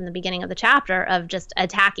comment from the beginning of the chapter, of just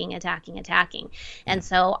attacking. And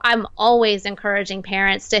so I'm always encouraging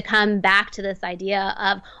parents to come back to this idea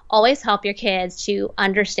of always help your kids to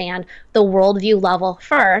understand the worldview level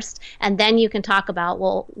first, and then you can talk about,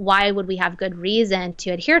 well, why would we have good reason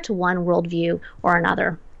to adhere to one worldview or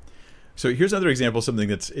another? So here's another example of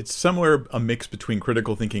something it's somewhere a mix between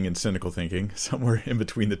critical thinking and cynical thinking, somewhere in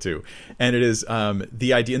between the two. And it is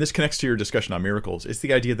the idea, and this connects to your discussion on miracles, it's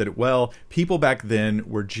the idea that, well, people back then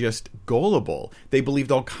were just gullible. They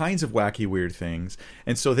believed all kinds of wacky, weird things.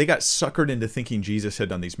 And so they got suckered into thinking Jesus had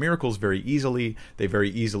done these miracles very easily. They very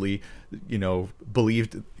easily,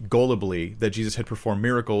 believed gullibly that Jesus had performed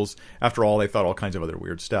miracles. After all, they thought all kinds of other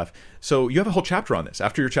weird stuff. So you have a whole chapter on this.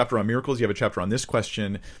 After your chapter on miracles, you have a chapter on this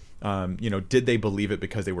question. Did they believe it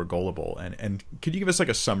because they were gullible? And could you give us like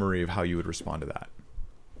a summary of how you would respond to that?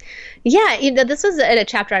 Yeah, this was a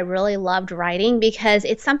chapter I really loved writing because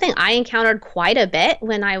it's something I encountered quite a bit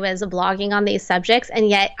when I was blogging on these subjects, and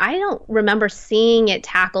yet I don't remember seeing it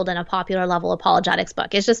tackled in a popular level apologetics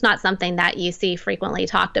book. It's just not something that you see frequently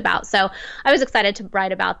talked about. So I was excited to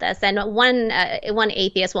write about this. And one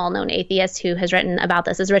atheist, well-known atheist who has written about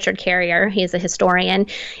this is Richard Carrier. He's a historian,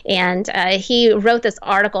 and he wrote this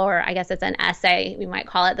article, or I guess it's an essay, we might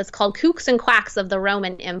call it, that's called Kooks and Quacks of the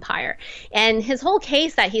Roman Empire. And his whole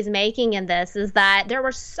case that he's making in this is that there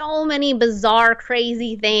were so many bizarre,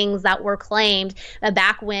 crazy things that were claimed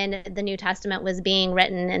back when the New Testament was being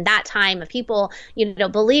written, in that time of people,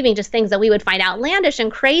 believing just things that we would find outlandish and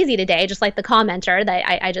crazy today, just like the commenter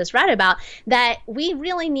that I just read about, that we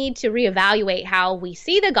really need to reevaluate how we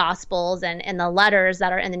see the Gospels and the letters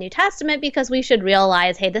that are in the New Testament, because we should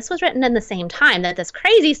realize, hey, this was written in the same time that this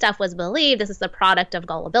crazy stuff was believed. This is the product of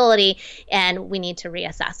gullibility, and we need to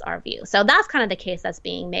reassess our view. So that's kind of the case that's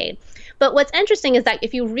being made. But what's interesting is that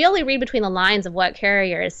if you really read between the lines of what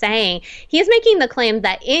Carrier is saying, he is making the claim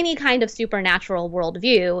that any kind of supernatural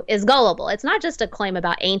worldview is gullible. It's not just a claim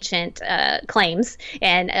about ancient claims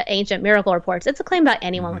and ancient miracle reports. It's a claim about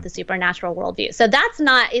anyone with a supernatural worldview. So that's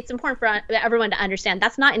not, it's important for everyone to understand,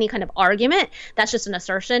 that's not any kind of argument. That's just an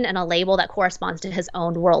assertion and a label that corresponds to his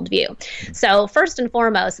own worldview. So first and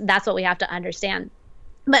foremost, that's what we have to understand.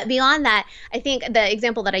 But beyond that, I think the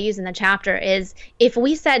example that I use in the chapter is, if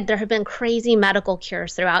we said there have been crazy medical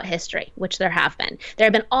cures throughout history, which there have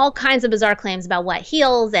been all kinds of bizarre claims about what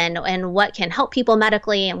heals and what can help people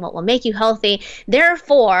medically and what will make you healthy.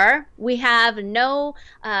 Therefore, we have no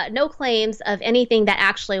claims of anything that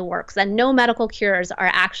actually works, and no medical cures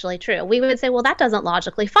are actually true. We would say, well, that doesn't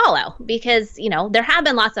logically follow, because, there have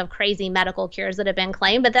been lots of crazy medical cures that have been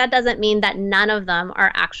claimed, but that doesn't mean that none of them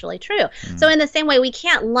are actually true. So in the same way, we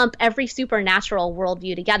can't lump every supernatural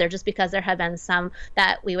worldview together just because there have been some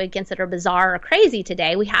that we would consider bizarre or crazy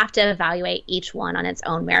today. We have to evaluate each one on its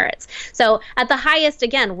own merits. So at the highest,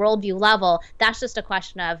 again, worldview level, that's just a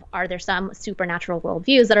question of, are there some supernatural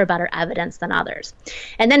worldviews that are better evidence than others?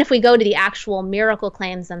 And then if we go to the actual miracle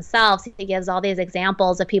claims themselves, he gives all these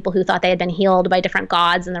examples of people who thought they had been healed by different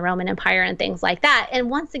gods in the Roman Empire and things like that. And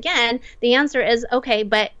once again, the answer is, okay,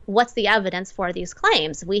 but what's the evidence for these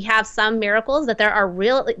claims? We have some miracles that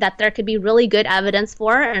there could be really good evidence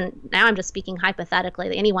for, and now I'm just speaking hypothetically,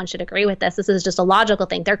 that anyone should agree with this. This is just a logical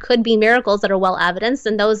thing. There could be miracles that are well evidenced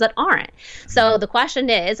and those that aren't. So the question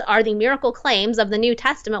is, are the miracle claims of the New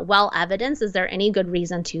Testament well evidenced? Is there any good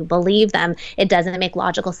reason to believe them? It doesn't make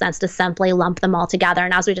logical sense to simply lump them all together.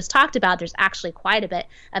 And as we just talked about, there's actually quite a bit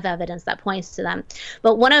of evidence that points to them.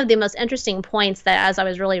 But one of the most interesting points that, as I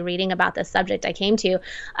was really reading about this subject, I came to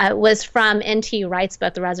was from N.T. Wright's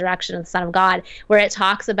book, The Resurrection of the Son of God, where it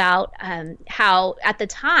talks about how at the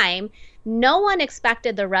time, no one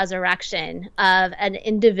expected the resurrection of an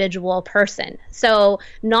individual person. So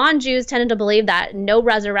non-Jews tended to believe that no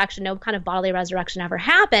resurrection, no kind of bodily resurrection ever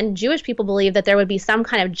happened. Jewish people believed that there would be some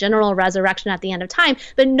kind of general resurrection at the end of time,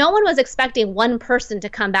 but no one was expecting one person to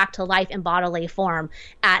come back to life in bodily form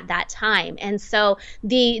at that time. And so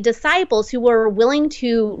the disciples who were willing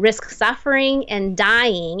to risk suffering and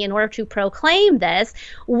dying in order to proclaim this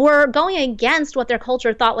were going against what their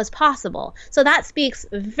culture thought was possible. So that speaks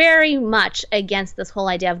very much against this whole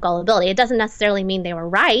idea of gullibility. It doesn't necessarily mean they were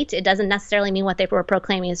right. It doesn't necessarily mean what they were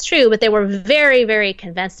proclaiming is true, but they were very, very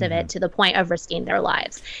convinced of it to the point of risking their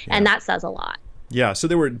lives. Yeah. And that says a lot. Yeah, so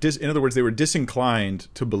they were, in other words, they were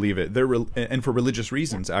disinclined to believe it. And for religious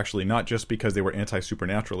reasons, actually, not just because they were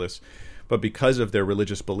anti-supernaturalists, but because of their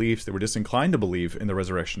religious beliefs, they were disinclined to believe in the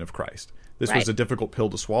resurrection of Christ. This was a difficult pill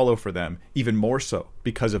to swallow for them, even more so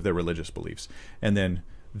because of their religious beliefs. And then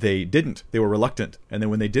they didn't. They were reluctant. And then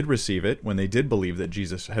when they did receive it, when they did believe that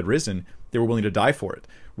Jesus had risen, they were willing to die for it,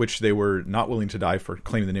 which they were not willing to die for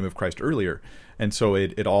claiming the name of Christ earlier. And so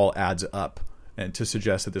it all adds up. And to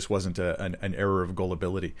suggest that this wasn't an error of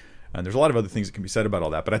gullibility. And there's a lot of other things that can be said about all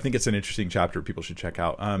that, but I think it's an interesting chapter people should check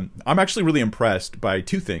out. I'm actually really impressed by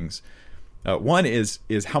two things. One is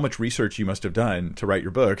how much research you must have done to write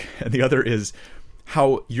your book, and the other is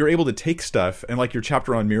how you're able to take stuff, and like your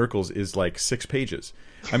chapter on miracles is like 6 pages.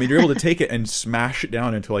 I mean, you're able to take it and smash it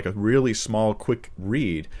down into like a really small, quick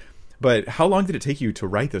read. But how long did it take you to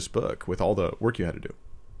write this book with all the work you had to do?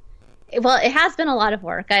 Well, it has been a lot of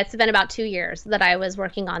work. It's been about 2 years that I was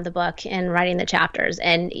working on the book and writing the chapters.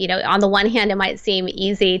 And, you know, on the one hand, it might seem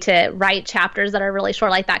easy to write chapters that are really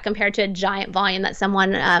short like that compared to a giant volume that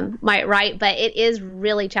someone might write. But it is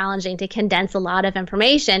really challenging to condense a lot of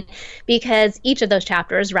information because each of those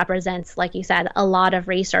chapters represents, like you said, a lot of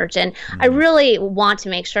research. And I really want to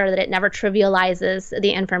make sure that it never trivializes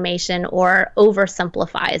the information or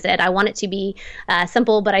oversimplifies it. I want it to be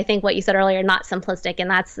simple, but I think what you said earlier, not simplistic.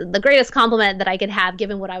 And that's the greatest compliment that I could have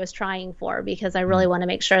given what I was trying for, because I really want to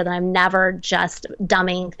make sure that I'm never just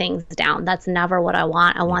dumbing things down. That's never what I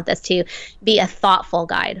want. I want this to be a thoughtful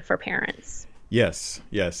guide for parents. Yes.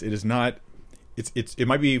 It is not, it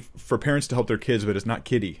might be for parents to help their kids, but it's not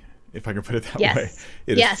kiddie, if I can put it that way.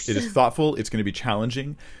 It is thoughtful. It's going to be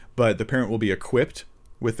challenging, but the parent will be equipped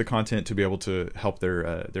with the content to be able to help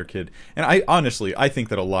their kid. And I think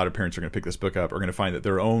that a lot of parents are going to pick this book up, are going to find that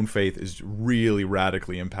their own faith is really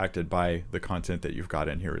radically impacted by the content that you've got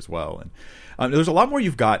in here as well. And there's a lot more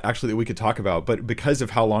you've got actually that we could talk about, but because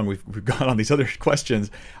of how long we've gone on these other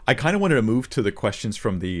questions, I kind of wanted to move to the questions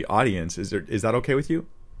from the audience. Is that okay with you?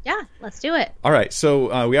 Yeah, let's do it. All right.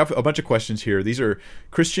 So we have a bunch of questions here. These are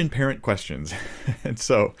Christian parent questions. And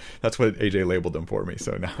so that's what AJ labeled them for me.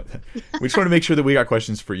 So now we just want to make sure that we got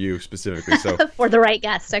questions for you specifically. So for the right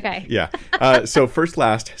guest. Okay. Yeah. So First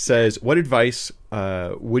Last says, what advice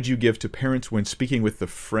would you give to parents when speaking with the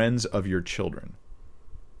friends of your children?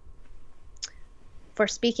 For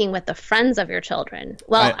speaking with the friends of your children?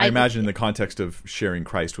 Well, I imagine in the context of sharing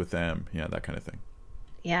Christ with them. Yeah, that kind of thing.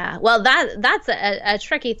 Yeah, well, that's a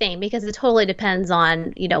tricky thing because it totally depends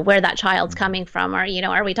on, you know, where that child's coming from. Or, you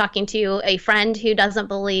know, are we talking to a friend who doesn't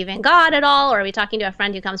believe in God at all? Or are we talking to a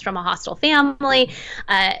friend who comes from a hostile family?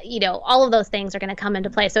 You know, all of those things are going to come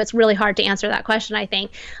into play. So it's really hard to answer that question, I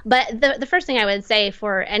think. But the first thing I would say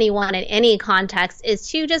for anyone in any context is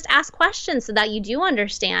to just ask questions so that you do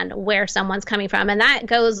understand where someone's coming from. And that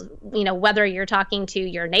goes, you know, whether you're talking to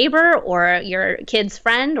your neighbor or your kid's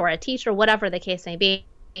friend or a teacher, whatever the case may be,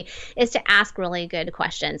 is to ask really good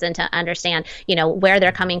questions and to understand, you know, where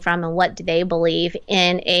they're coming from and what do they believe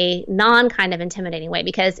in a non kind of intimidating way,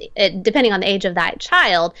 because depending on the age of that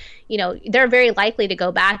child, you know, they're very likely to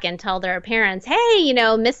go back and tell their parents, hey, you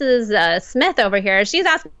know, Mrs. Smith over here, she's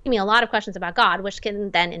asking me a lot of questions about God, which can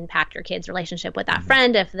then impact your kid's relationship with that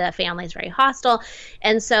friend if the family is very hostile.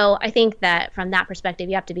 And so I think that from that perspective,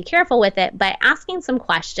 you have to be careful with it, but asking some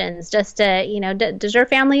questions just to, you know, does your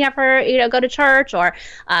family ever, you know, go to church, or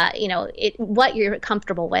you know, what you're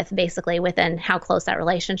comfortable with, basically, within how close that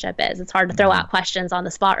relationship is. It's hard to throw out questions on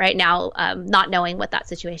the spot right now, not knowing what that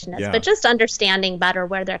situation is, but just understanding better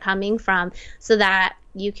where they're coming from so that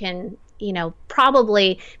you can, you know,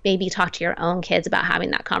 probably maybe talk to your own kids about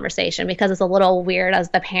having that conversation, because it's a little weird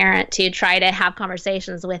as the parent to try to have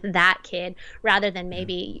conversations with that kid rather than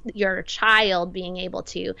maybe your child being able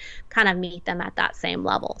to kind of meet them at that same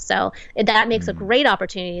level. So that makes a great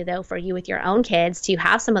opportunity, though, for you with your own kids to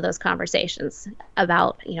have some of those conversations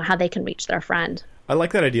about, you know, how they can reach their friend. I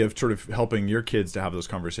like that idea of sort of helping your kids to have those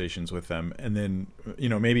conversations with them, and then, you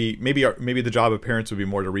know, maybe the job of parents would be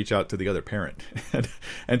more to reach out to the other parent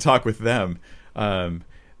and talk with them,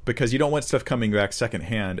 because you don't want stuff coming back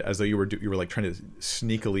secondhand as though you were like trying to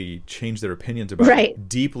sneakily change their opinions about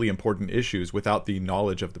deeply important issues without the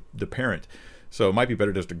knowledge of the parent. So it might be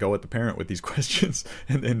better just to go at the parent with these questions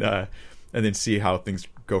and then see how things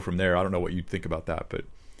go from there. I don't know what you'd think about that, but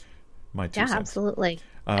my two cents. Absolutely.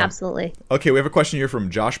 Absolutely. Okay, we have a question here from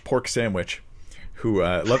Josh Pork Sandwich, who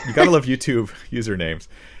you gotta love YouTube usernames.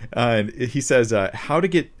 He says, "How do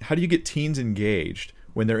you get teens engaged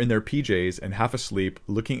when they're in their PJs and half asleep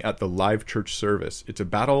looking at the live church service. It's a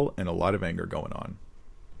battle and a lot of anger going on.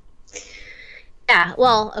 Yeah,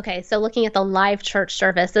 well, okay, so looking at the live church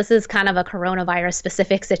service, this is kind of a coronavirus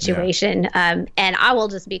specific situation. Yeah. And I will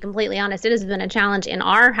just be completely honest, it has been a challenge in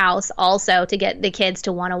our house also to get the kids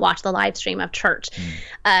to want to watch the live stream of church.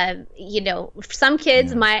 Some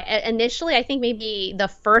kids, initially, I think maybe the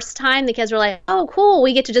first time the kids were like, oh, cool,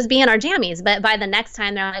 we get to just be in our jammies. But by the next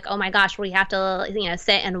time, they're like, oh my gosh, we have to,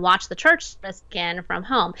 sit and watch the church service again from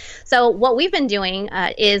home. So what we've been doing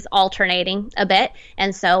is alternating a bit.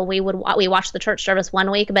 And so we watch the church service one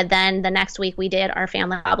week, but then the next week we did our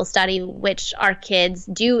family Bible study, which our kids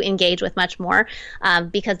do engage with much more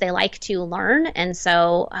because they like to learn. And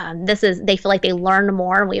so they feel like they learn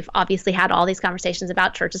more. We've obviously had all these conversations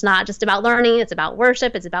about church. It's not just about learning, it's about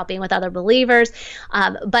worship, it's about being with other believers.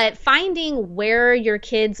 But finding where your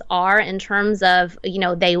kids are in terms of,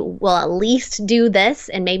 they will at least do this.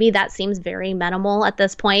 And maybe that seems very minimal at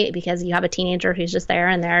this point because you have a teenager who's just there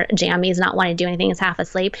and their jammies, not wanting to do anything, is half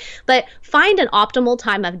asleep. But find an optimal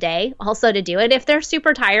time of day also to do it. If they're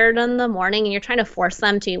super tired in the morning and you're trying to force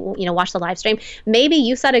them to, watch the live stream, maybe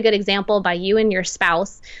you set a good example by you and your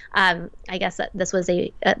spouse. I guess this was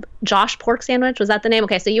a Josh pork sandwich. Was that the name?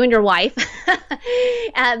 Okay, so you and your wife.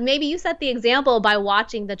 Maybe you set the example by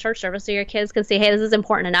watching the church service so your kids can see, hey, this is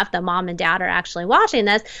important enough that mom and dad are actually watching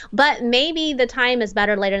this. But maybe the time is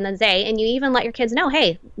better later in the day, and you even let your kids know,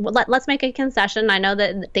 hey, let's make a concession. I know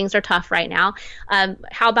that things are tough right now.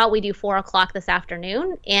 How about we do 4:00 this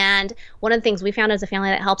afternoon? And one of the things we found as a family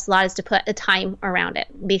that helps a lot is to put a time around it,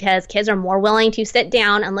 because kids are more willing to sit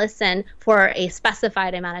down and listen for a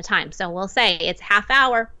specified amount of time. So we'll say it's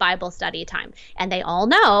half-hour Bible study time, and they all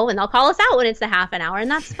know, and they'll call us out when it's the half an hour,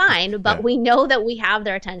 and that's fine, but we know that we have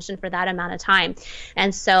their attention for that amount of time.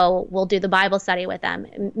 And so we'll do the Bible study with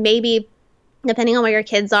them. Maybe depending on where your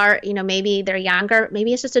kids are, maybe they're younger,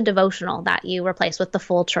 maybe it's just a devotional that you replace with the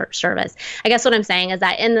full church service. I guess what I'm saying is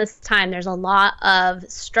that in this time, there's a lot of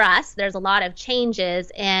stress, there's a lot of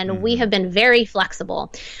changes, and we have been very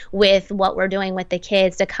flexible with what we're doing with the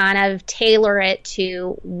kids to kind of tailor it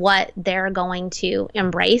to what they're going to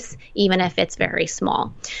embrace, even if it's very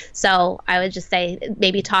small. So I would just say,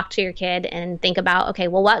 maybe talk to your kid and think about, okay,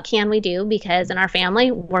 well, what can we do? Because in our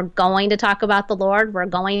family, we're going to talk about the Lord, we're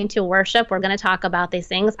going to worship, we're going to talk about these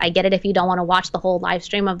things. I get it if you don't want to watch the whole live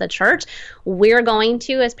stream of the church. We're going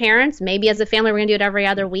to, as parents, maybe as a family, we're going to do it every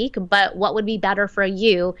other week, but what would be better for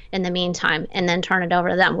you in the meantime? And then turn it over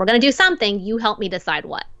to them. We're going to do something. You help me decide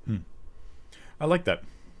what. I like that.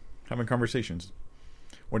 Having conversations.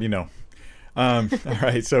 What do you know? All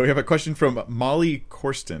right. So we have a question from Molly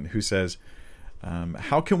Corsten, who says,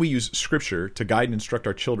 how can we use scripture to guide and instruct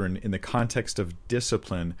our children in the context of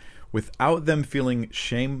discipline without them feeling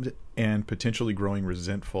shamed and potentially growing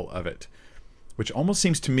resentful of it? Which almost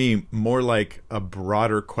seems to me more like a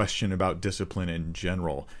broader question about discipline in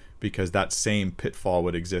general, because that same pitfall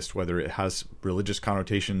would exist whether it has religious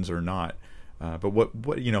connotations or not. But what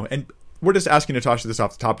and we're just asking Natasha this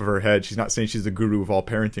off the top of her head. She's not saying she's the guru of all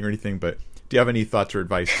parenting or anything, but do you have any thoughts or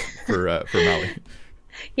advice for Molly?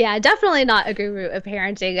 Yeah, definitely not a guru of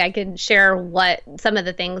parenting. I can share what some of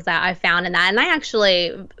the things that I found in that. And I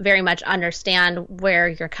actually very much understand where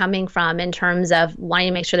you're coming from in terms of wanting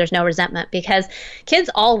to make sure there's no resentment, because kids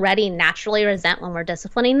already naturally resent when we're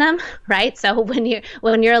disciplining them, right? So when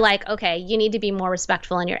you're like, okay, you need to be more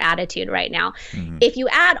respectful in your attitude right now. If you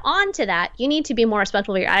add on to that, you need to be more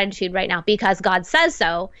respectful of your attitude right now because God says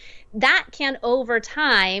so. That can over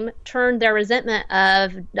time turn their resentment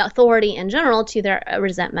of authority in general to their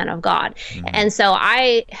resentment of God. And so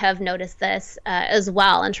I have noticed this as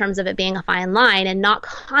well in terms of it being a fine line and not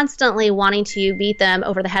constantly wanting to beat them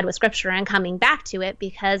over the head with scripture and coming back to it,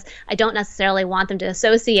 because I don't necessarily want them to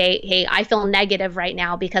associate, hey, I feel negative right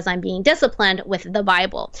now because I'm being disciplined with the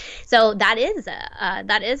Bible. So that is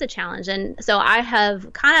a challenge. And so I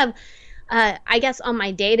have kind of I guess on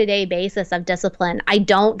my day-to-day basis of discipline, I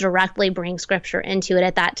don't directly bring scripture into it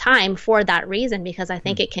at that time for that reason, because I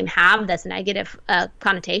think it can have this negative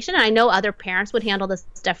connotation. And I know other parents would handle this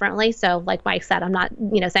differently. So like Mike said, I'm not,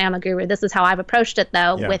 saying I'm a guru. This is how I've approached it,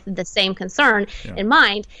 though, with the same concern in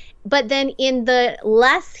mind. But then in the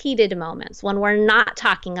less heated moments, when we're not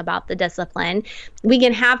talking about the discipline, we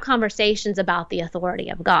can have conversations about the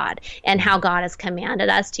authority of God and how God has commanded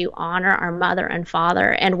us to honor our mother and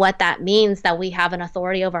father, and what that means that we have an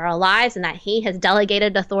authority over our lives and that He has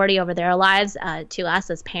delegated authority over their lives to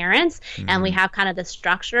us as parents. And we have kind of the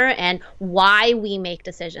structure and why we make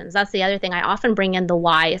decisions. That's the other thing. I often bring in the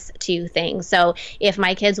whys to things. So if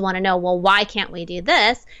my kids want to know, well, why can't we do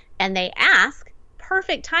this? And they ask,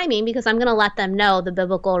 perfect timing because I'm going to let them know the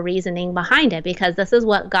biblical reasoning behind it, because this is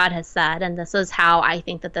what God has said, and this is how I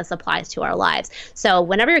think that this applies to our lives. So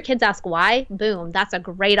whenever your kids ask why, boom, that's a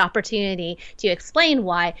great opportunity to explain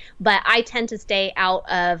why. But I tend to stay out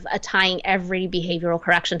of tying every behavioral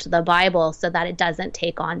correction to the Bible so that it doesn't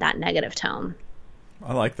take on that negative tone.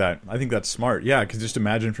 I like that. I think that's smart. Yeah, because just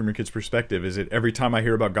imagine from your kid's perspective, is it every time I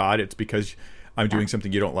hear about God, it's because I'm doing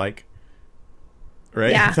something you don't like?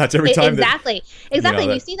 Right? Yeah, That's every time. Exactly. That,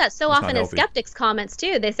 and you see that so often in skeptics' comments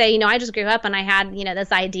too. They say, I just grew up and I had,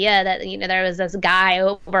 this idea that, there was this guy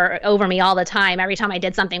over me all the time. Every time I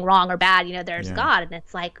did something wrong or bad, there's God. And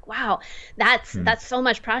it's like, wow, that's so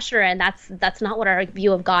much pressure. And that's not what our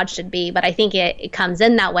view of God should be. But I think it comes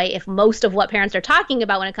in that way if most of what parents are talking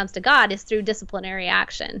about when it comes to God is through disciplinary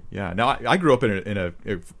action. Yeah. Now, I grew up in a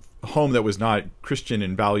home that was not Christian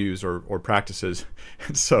in values or practices.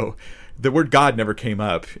 And so the word God never came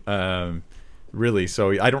up, really.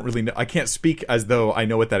 So I don't really know. I can't speak as though I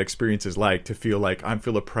know what that experience is like, to feel like I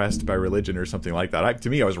feel oppressed by religion or something like that. To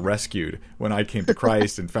me, I was rescued when I came to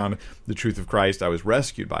Christ and found the truth of Christ. I was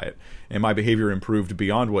rescued by it, and my behavior improved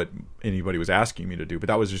beyond what anybody was asking me to do. But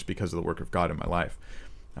that was just because of the work of God in my life.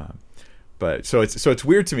 But so it's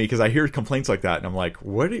weird to me because I hear complaints like that, and I'm like,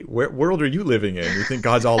 what world are you living in? You think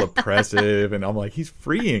God's all oppressive, and I'm like, He's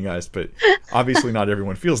freeing us, but obviously not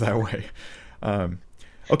everyone feels that way. Okay,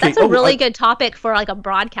 that's a really good topic for like a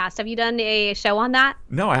broadcast. Have you done a show on that?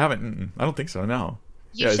 No, I haven't. I don't think so. No.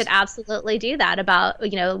 You should absolutely do that, about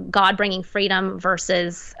God bringing freedom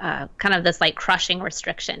versus kind of this like crushing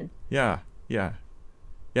restriction. Yeah.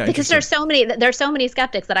 Yeah, because there's so many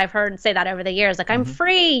skeptics that I've heard say that over the years. Like, I'm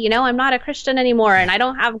free, I'm not a Christian anymore, and I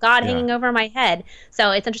don't have God hanging over my head.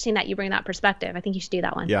 So it's interesting that you bring that perspective. I think you should do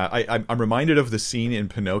that one. Yeah, I'm reminded of the scene in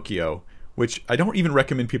Pinocchio, which I don't even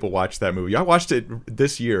recommend people watch that movie. I watched it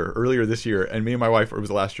earlier this year, and me and my wife, or it was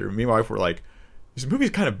last year, me and my wife were like, this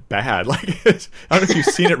movie's kind of bad. Like, I don't know if you've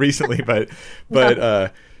seen it recently, but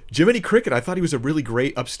Jiminy Cricket, I thought he was a really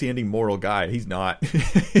great, upstanding, moral guy. He's not.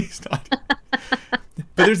 He's not.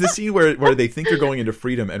 But there's the scene where they think they're going into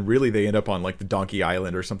freedom, and really they end up on like the Donkey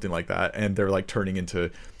Island or something like that, and they're like turning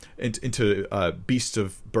into beasts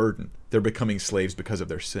of burden. They're becoming slaves because of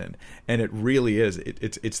their sin, and it really is.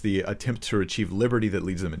 It's the attempt to achieve liberty that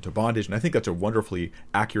leads them into bondage, and I think that's a wonderfully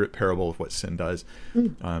accurate parable of what sin does.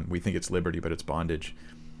 We think it's liberty, but it's bondage.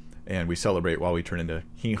 And we celebrate while we turn into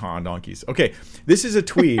hee-haw donkeys. Okay, this is a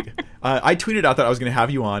tweet. I tweeted out that I was going to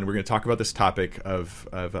have you on. We're going to talk about this topic of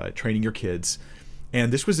training your kids.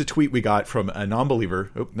 And this was a tweet we got from a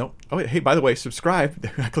non-believer. Oh, no. Oh, hey, by the way, subscribe.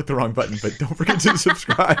 I clicked the wrong button, but don't forget to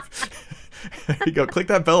subscribe. There you go. Click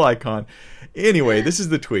that bell icon. Anyway, this is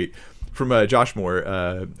the tweet from Josh Moore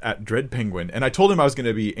at Dread Penguin. And I told him I was going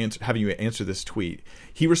to be having you answer this tweet.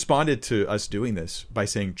 He responded to us doing this by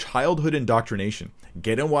saying, childhood indoctrination.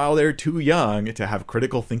 Get them while they're too young to have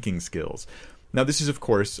critical thinking skills. Now, this is, of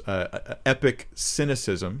course, epic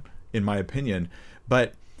cynicism, in my opinion.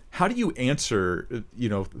 But how do you answer,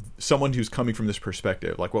 someone who's coming from this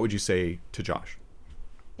perspective? Like, what would you say to Josh?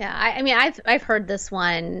 Yeah, I mean, I've heard this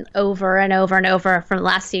one over and over and over from the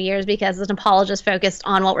last few years, because as an apologist focused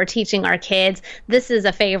on what we're teaching our kids, this is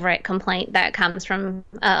a favorite complaint that comes from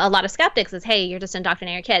a lot of skeptics is, hey, you're just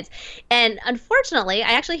indoctrinating your kids. And unfortunately,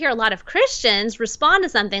 I actually hear a lot of Christians respond to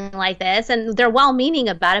something like this, and they're well-meaning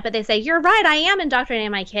about it, but they say, you're right, I am indoctrinating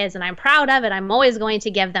my kids, and I'm proud of it. I'm always going to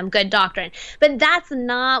give them good doctrine. But that's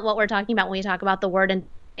not what we're talking about when we talk about the word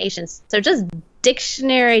indoctrination. So just basic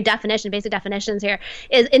definitions here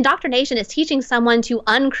is indoctrination is teaching someone to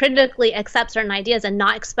uncritically accept certain ideas and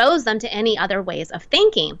not expose them to any other ways of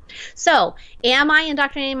thinking. So, am I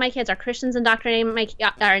indoctrinating my kids? Are Christians indoctrinating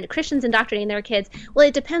their kids? Well,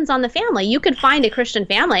 it depends on the family. You could find a Christian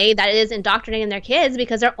family that is indoctrinating their kids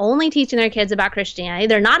because they're only teaching their kids about Christianity.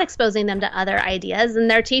 They're not exposing them to other ideas, and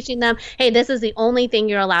they're teaching them, hey, this is the only thing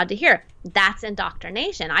you're allowed to hear. That's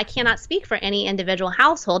indoctrination. I cannot speak for any individual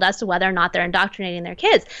household as to whether or not they're indoctrinating their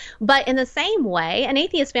kids. But in the same way, an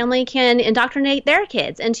atheist family can indoctrinate their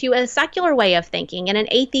kids into a secular way of thinking and an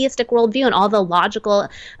atheistic worldview and all the logical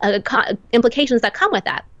implications that come with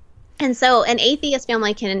that. And so an atheist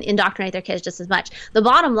family can indoctrinate their kids just as much. The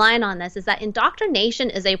bottom line on this is that indoctrination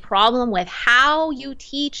is a problem with how you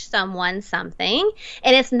teach someone something,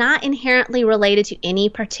 and it's not inherently related to any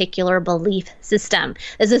particular belief system.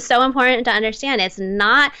 This is so important to understand. It's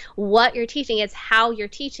not what you're teaching, it's how you're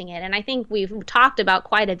teaching it. And I think we've talked about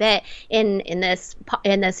quite a bit in this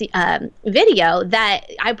video that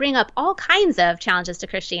I bring up all kinds of challenges to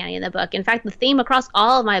Christianity in the book. In fact, the theme across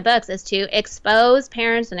all of my books is to expose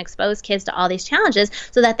parents and expose expose kids to all these challenges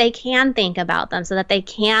so that they can think about them, so that they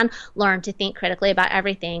can learn to think critically about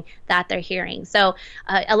everything that they're hearing. So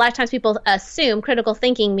a lot of times people assume critical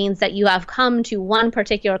thinking means that you have come to one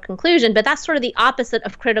particular conclusion, but that's sort of the opposite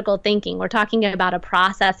of critical thinking. We're talking about a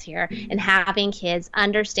process here and having kids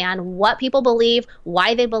understand what people believe,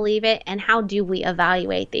 why they believe it, and how do we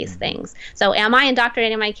evaluate these things. So am I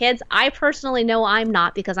indoctrinating my kids? I personally know I'm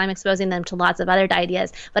not, because I'm exposing them to lots of other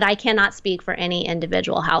ideas, but I cannot speak for any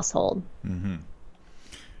individual household. Mm-hmm.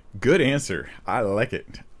 Good answer. I like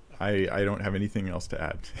it. I don't have anything else to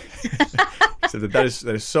add. So that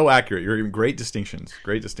is so accurate. You're giving great distinctions.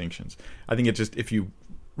 Great distinctions. I think it just, if you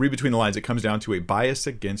read between the lines, it comes down to a bias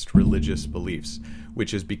against religious beliefs,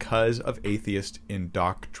 which is because of atheist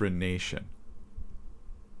indoctrination.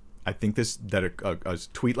 I think that a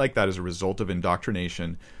tweet like that is a result of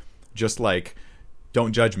indoctrination, just like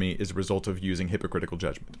 "don't judge me" is a result of using hypocritical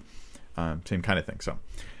judgment. Same kind of thing. So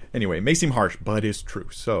anyway, it may seem harsh, but it's true.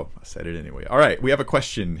 So I said it anyway. All right, we have a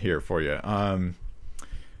question here for you.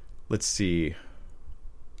 Let's see.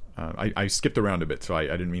 I skipped around a bit, so I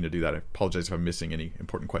didn't mean to do that. I apologize if I'm missing any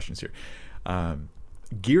important questions here.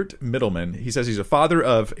 Geert Middleman, he says he's a father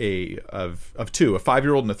of two, a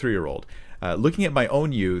 5-year-old and a 3-year-old. Looking at my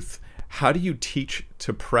own youth, how do you teach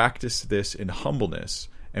to practice this in humbleness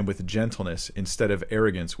and with gentleness instead of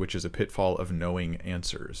arrogance, which is a pitfall of knowing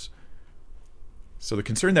answers? So the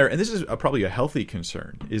concern there, and this is probably a healthy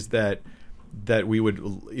concern, is that we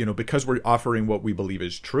would, because we're offering what we believe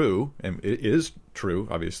is true, and it is true,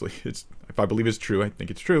 obviously. If I believe it's true, I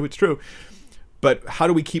think it's true, it's true. But how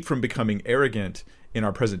do we keep from becoming arrogant in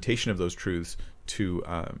our presentation of those truths to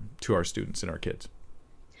our students and our kids?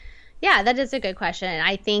 Yeah, that is a good question. And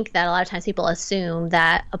I think that a lot of times people assume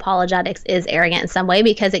that apologetics is arrogant in some way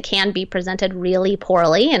because it can be presented really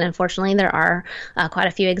poorly. And unfortunately, there are quite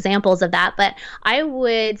a few examples of that. But I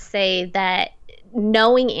would say that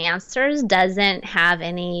knowing answers doesn't have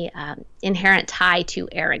any inherent tie to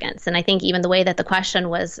arrogance. And I think even the way that the question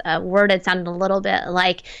was worded sounded a little bit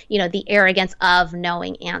like, the arrogance of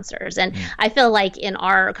knowing answers. And I feel like in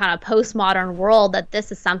our kind of postmodern world that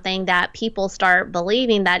this is something that people start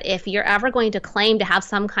believing, that if you're ever going to claim to have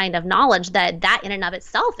some kind of knowledge, that in and of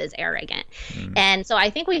itself is arrogant. And so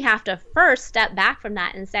I think we have to first step back from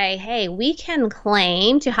that and say, hey, we can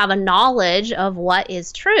claim to have a knowledge of what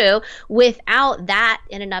is true without that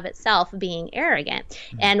in and of itself being arrogant.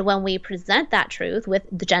 And when we present that truth with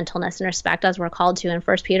the gentleness and respect, as we're called to in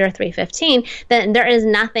 1 Peter 3:15, then there is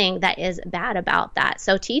nothing that is bad about that.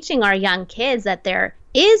 So teaching our young kids that there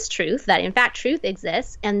is truth, that in fact truth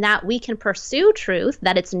exists, and that we can pursue truth,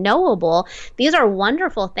 that it's knowable. These are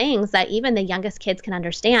wonderful things that even the youngest kids can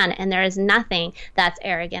understand, and there is nothing that's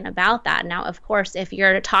arrogant about that. Now, of course, if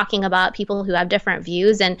you're talking about people who have different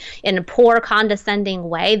views and in a poor, condescending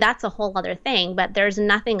way, that's a whole other thing, but there's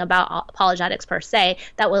nothing about apologetics per se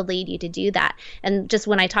that will lead you to do that. And just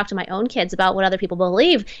when I talk to my own kids about what other people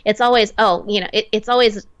believe, it's always, it's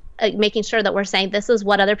always making sure that we're saying this is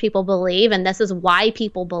what other people believe and this is why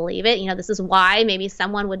people believe it. This is why maybe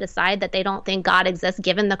someone would decide that they don't think God exists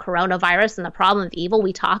given the coronavirus and the problem of evil.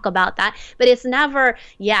 We talk about that, but it's never,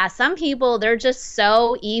 some people, they're just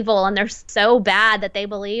so evil and they're so bad that they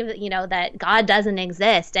believe, that God doesn't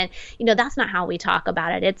exist. And, that's not how we talk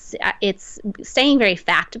about it. It's staying very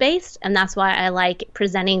fact-based. And that's why I like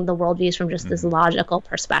presenting the worldviews from just this logical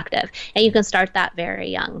perspective. And you can start that very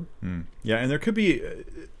young. Yeah. And there could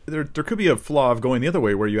be a flaw of going the other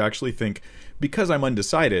way where you actually think, because I'm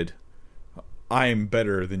undecided, I'm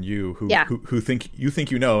better than you who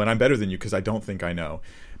think you know, and I'm better than you because I don't think I know.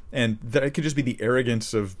 And that it could just be the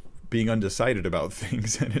arrogance of being undecided about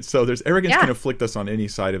things. And so there's arrogance can afflict us on any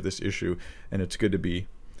side of this issue, and it's good to be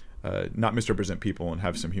not misrepresent people and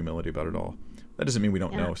have some humility about it all. That doesn't mean we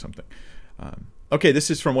don't know something. Okay,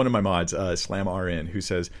 this is from one of my mods, SlamRN, who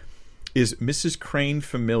says, is Mrs. Crane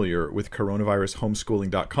familiar with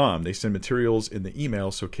coronavirushomeschooling.com? They send materials in the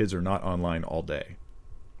email so kids are not online all day.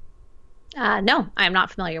 No, I'm not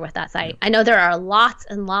familiar with that site. I know there are lots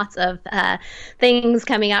and lots of things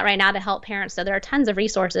coming out right now to help parents. So there are tons of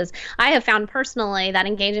resources. I have found personally that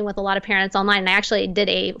engaging with a lot of parents online, and I actually did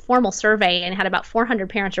a formal survey and had about 400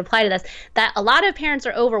 parents reply to this, that a lot of parents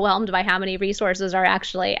are overwhelmed by how many resources are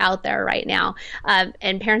actually out there right now.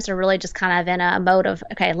 And parents are really just kind of in a mode of,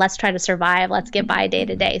 okay, let's try to survive. Let's get by day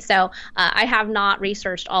to day. So I have not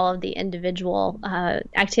researched all of the individual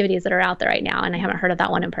activities that are out there right now, and I haven't heard of that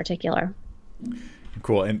one in particular.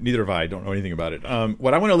 Cool, and neither have I. Don't know anything about it.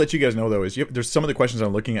 What I want to let you guys know, though, is there's some of the questions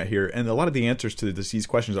I'm looking at here, and a lot of the answers to these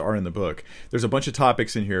questions are in the book. There's a bunch of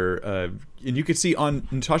topics in here, and you can see on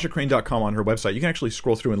NatashaCrane.com on her website, you can actually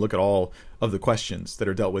scroll through and look at all of the questions that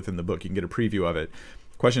are dealt with in the book. You can get a preview of it.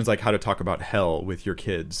 Questions like how to talk about hell with your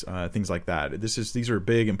kids, things like that. These are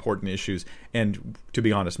big, important issues, and to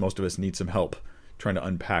be honest, most of us need some help trying to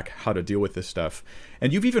unpack how to deal with this stuff.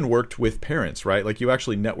 And you've even worked with parents, right? Like you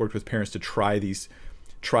actually networked with parents to try these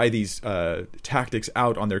tactics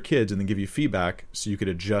out on their kids and then give you feedback so you could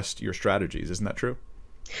adjust your strategies. Isn't that true?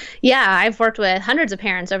 Yeah, I've worked with hundreds of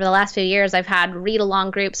parents over the last few years. I've had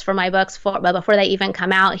read-along groups for my books before they even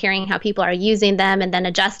come out, hearing how people are using them and then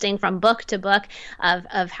adjusting from book to book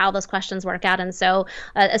of how those questions work out. And so,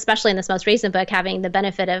 especially in this most recent book, having the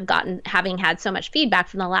benefit of having had so much feedback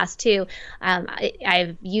from the last two,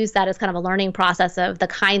 I've used that as kind of a learning process of the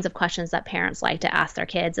kinds of questions that parents like to ask their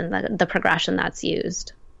kids and the progression that's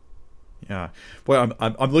used. Yeah. Well,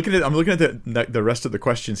 I'm looking at the rest of the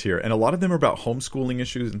questions here, and a lot of them are about homeschooling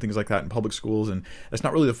issues and things like that in public schools, and that's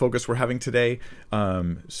not really the focus we're having today.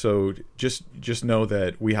 So just know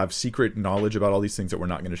that we have secret knowledge about all these things that we're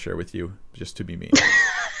not going to share with you, just to be mean.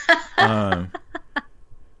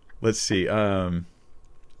 Let's see.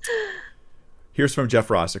 Here's from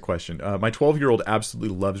Jeff Ross a question. My 12-year-old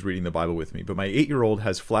absolutely loves reading the Bible with me, but my 8-year-old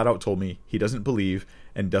has flat out told me he doesn't believe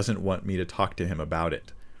and doesn't want me to talk to him about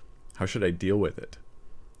it. How should I deal with it?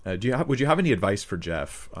 Would you have any advice for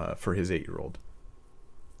Jeff for his 8-year-old?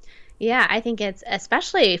 Yeah, I think it's,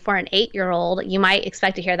 especially for an 8-year-old, you might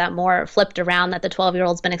expect to hear that more flipped around, that the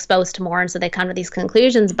 12-year-old's been exposed to more, and so they come to these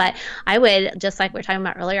conclusions. But I would, just like we were talking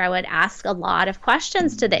about earlier, I would ask a lot of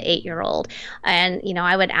questions to the 8-year-old. And,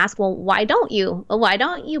 I would ask, well, why don't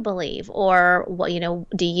you believe? Or, well,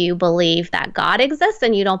 do you believe that God exists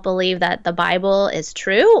and you don't believe that the Bible is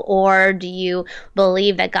true? Or do you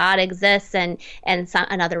believe that God exists and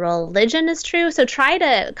another religion is true? So try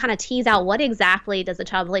to kind of tease out what exactly does the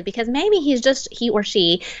child believe, because maybe he or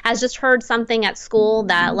she has just heard something at school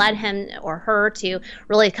that led him or her to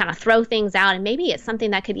really kind of throw things out. And maybe it's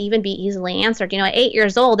something that could even be easily answered. At 8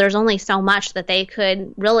 years old, there's only so much that they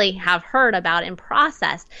could really have heard about and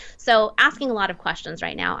processed. So asking a lot of questions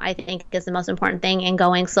right now, I think, is the most important thing, and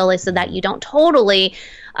going slowly so that you don't totally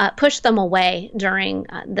push them away during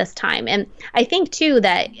this time. And I think, too,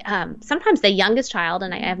 that sometimes the youngest child,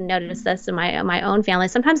 and I have noticed this in my own family,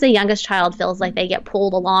 sometimes the youngest child feels like they get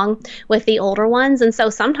pulled along with the older ones. And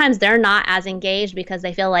so sometimes they're not as engaged because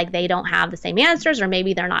they feel like they don't have the same answers, or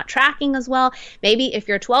maybe they're not tracking as well. Maybe if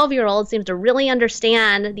your 12-year-old seems to really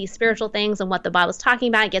understand these spiritual things and what the Bible's talking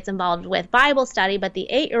about, gets involved with Bible study, but the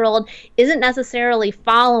 8-year-old isn't necessarily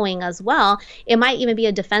following as well, it might even be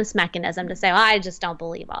a defense mechanism to say, well, I just don't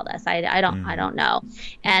believe all this. I don't know.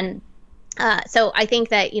 And so I think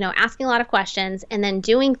that, asking a lot of questions and then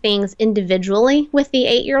doing things individually with the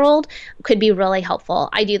 8-year-old could be really helpful.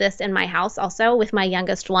 I do this in my house also with my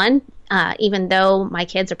youngest one. Even though my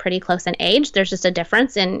kids are pretty close in age, there's just a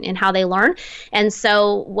difference in how they learn. And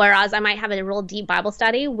so whereas I might have a real deep Bible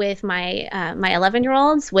study with my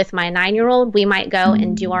 11-year-olds, with my 9-year-old, we might go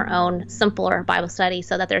and do our own simpler Bible study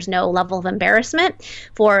so that there's no level of embarrassment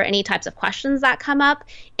for any types of questions that come up.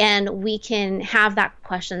 And we can have that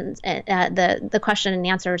questions, the question and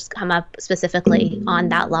answers come up specifically on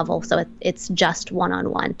that level. So it's just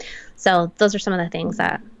one-on-one. So those are some of the things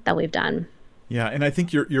that we've done. Yeah, and I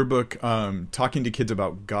think your book, Talking to Kids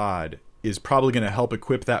About God, is probably going to help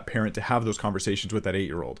equip that parent to have those conversations with that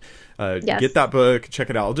 8-year-old. Yes. Get that book, check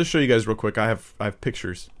it out. I'll just show you guys real quick. I have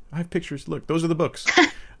pictures. Look, those are the books.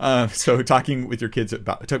 So talking with your kids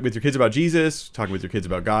about Jesus, talking with your kids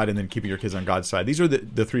about God, and then keeping your kids on God's side. These are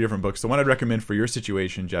the 3 different books. The one I'd recommend for your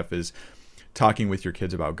situation, Jeff, is Talking with Your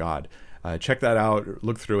Kids About God. Check that out,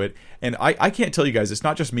 look through it. And I can't tell you guys, it's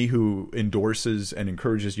not just me who endorses and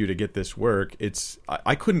encourages you to get this work.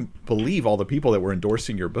 I couldn't believe all the people that were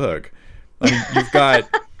endorsing your book. I mean,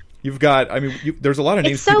 you've got, there's a lot of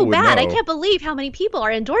names it's so people would know. Bad. I can't believe how many people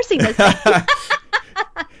are endorsing this.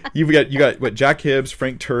 You got Jack Hibbs,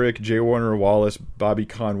 Frank Turek, J. Warner Wallace, Bobby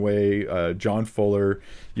Conway, John Fuller.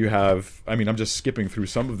 You have, I'm just skipping through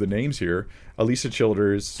some of the names here. Elisa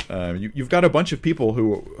Childers. You've got a bunch of people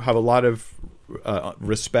who have a lot of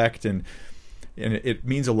respect, and it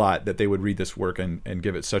means a lot that they would read this work and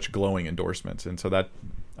give it such glowing endorsements. And so that,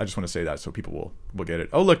 I just want to say that so people will get it.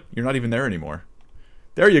 Oh, look, you're not even there anymore.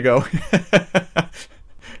 There you go.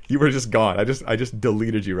 You were just gone. I just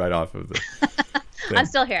deleted you right off of the thing. I'm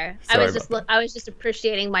still here. I was just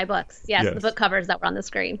appreciating my books. Yes, the book covers that were on the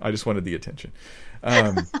screen. I just wanted the attention.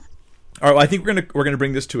 All right, well, I think we're gonna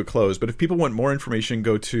bring this to a close. But if people want more information,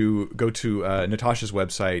 go to Natasha's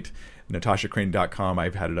website, natashacrane.com.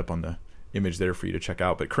 I've had it up on the image there for you to check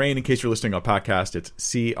out. But Crane, in case you're listening on podcast, it's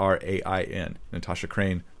CRAIN,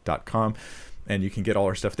 natashacrane.com. And you can get all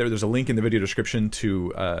our stuff there. There's a link in the video description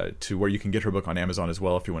to where you can get her book on Amazon as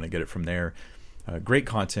well if you want to get it from there. Great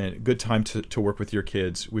content, good time to work with your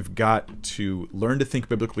kids. We've got to learn to think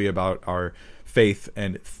biblically about our faith,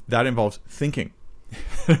 and that involves thinking.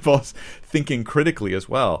 It involves thinking critically as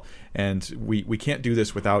well. And we can't do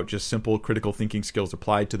this without just simple critical thinking skills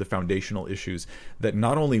applied to the foundational issues that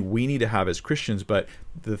not only we need to have as Christians, but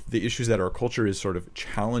the issues that our culture is sort of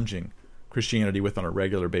challenging Christianity with on a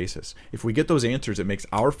regular basis. If we get those answers, it makes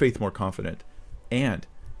our faith more confident, and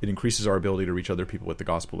it increases our ability to reach other people with the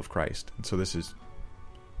gospel of Christ. And so this is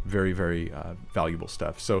very, very valuable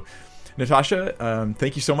stuff. So, Natasha,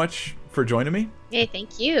 thank you so much for joining me. Hey,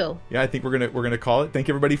 thank you. Yeah, I think we're gonna call it. Thank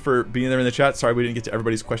you everybody for being there in the chat. Sorry we didn't get to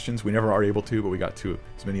everybody's questions. We never are able to, but we got to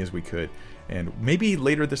as many as we could. And maybe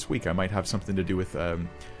later this week I might have something to do with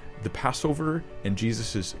the Passover and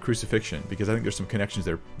Jesus' crucifixion, because I think there's some connections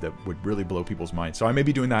there that would really blow people's minds. So I may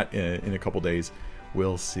be doing that in a couple days.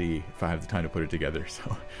 We'll see if I have the time to put it together.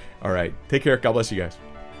 So, all right, take care. God bless you guys.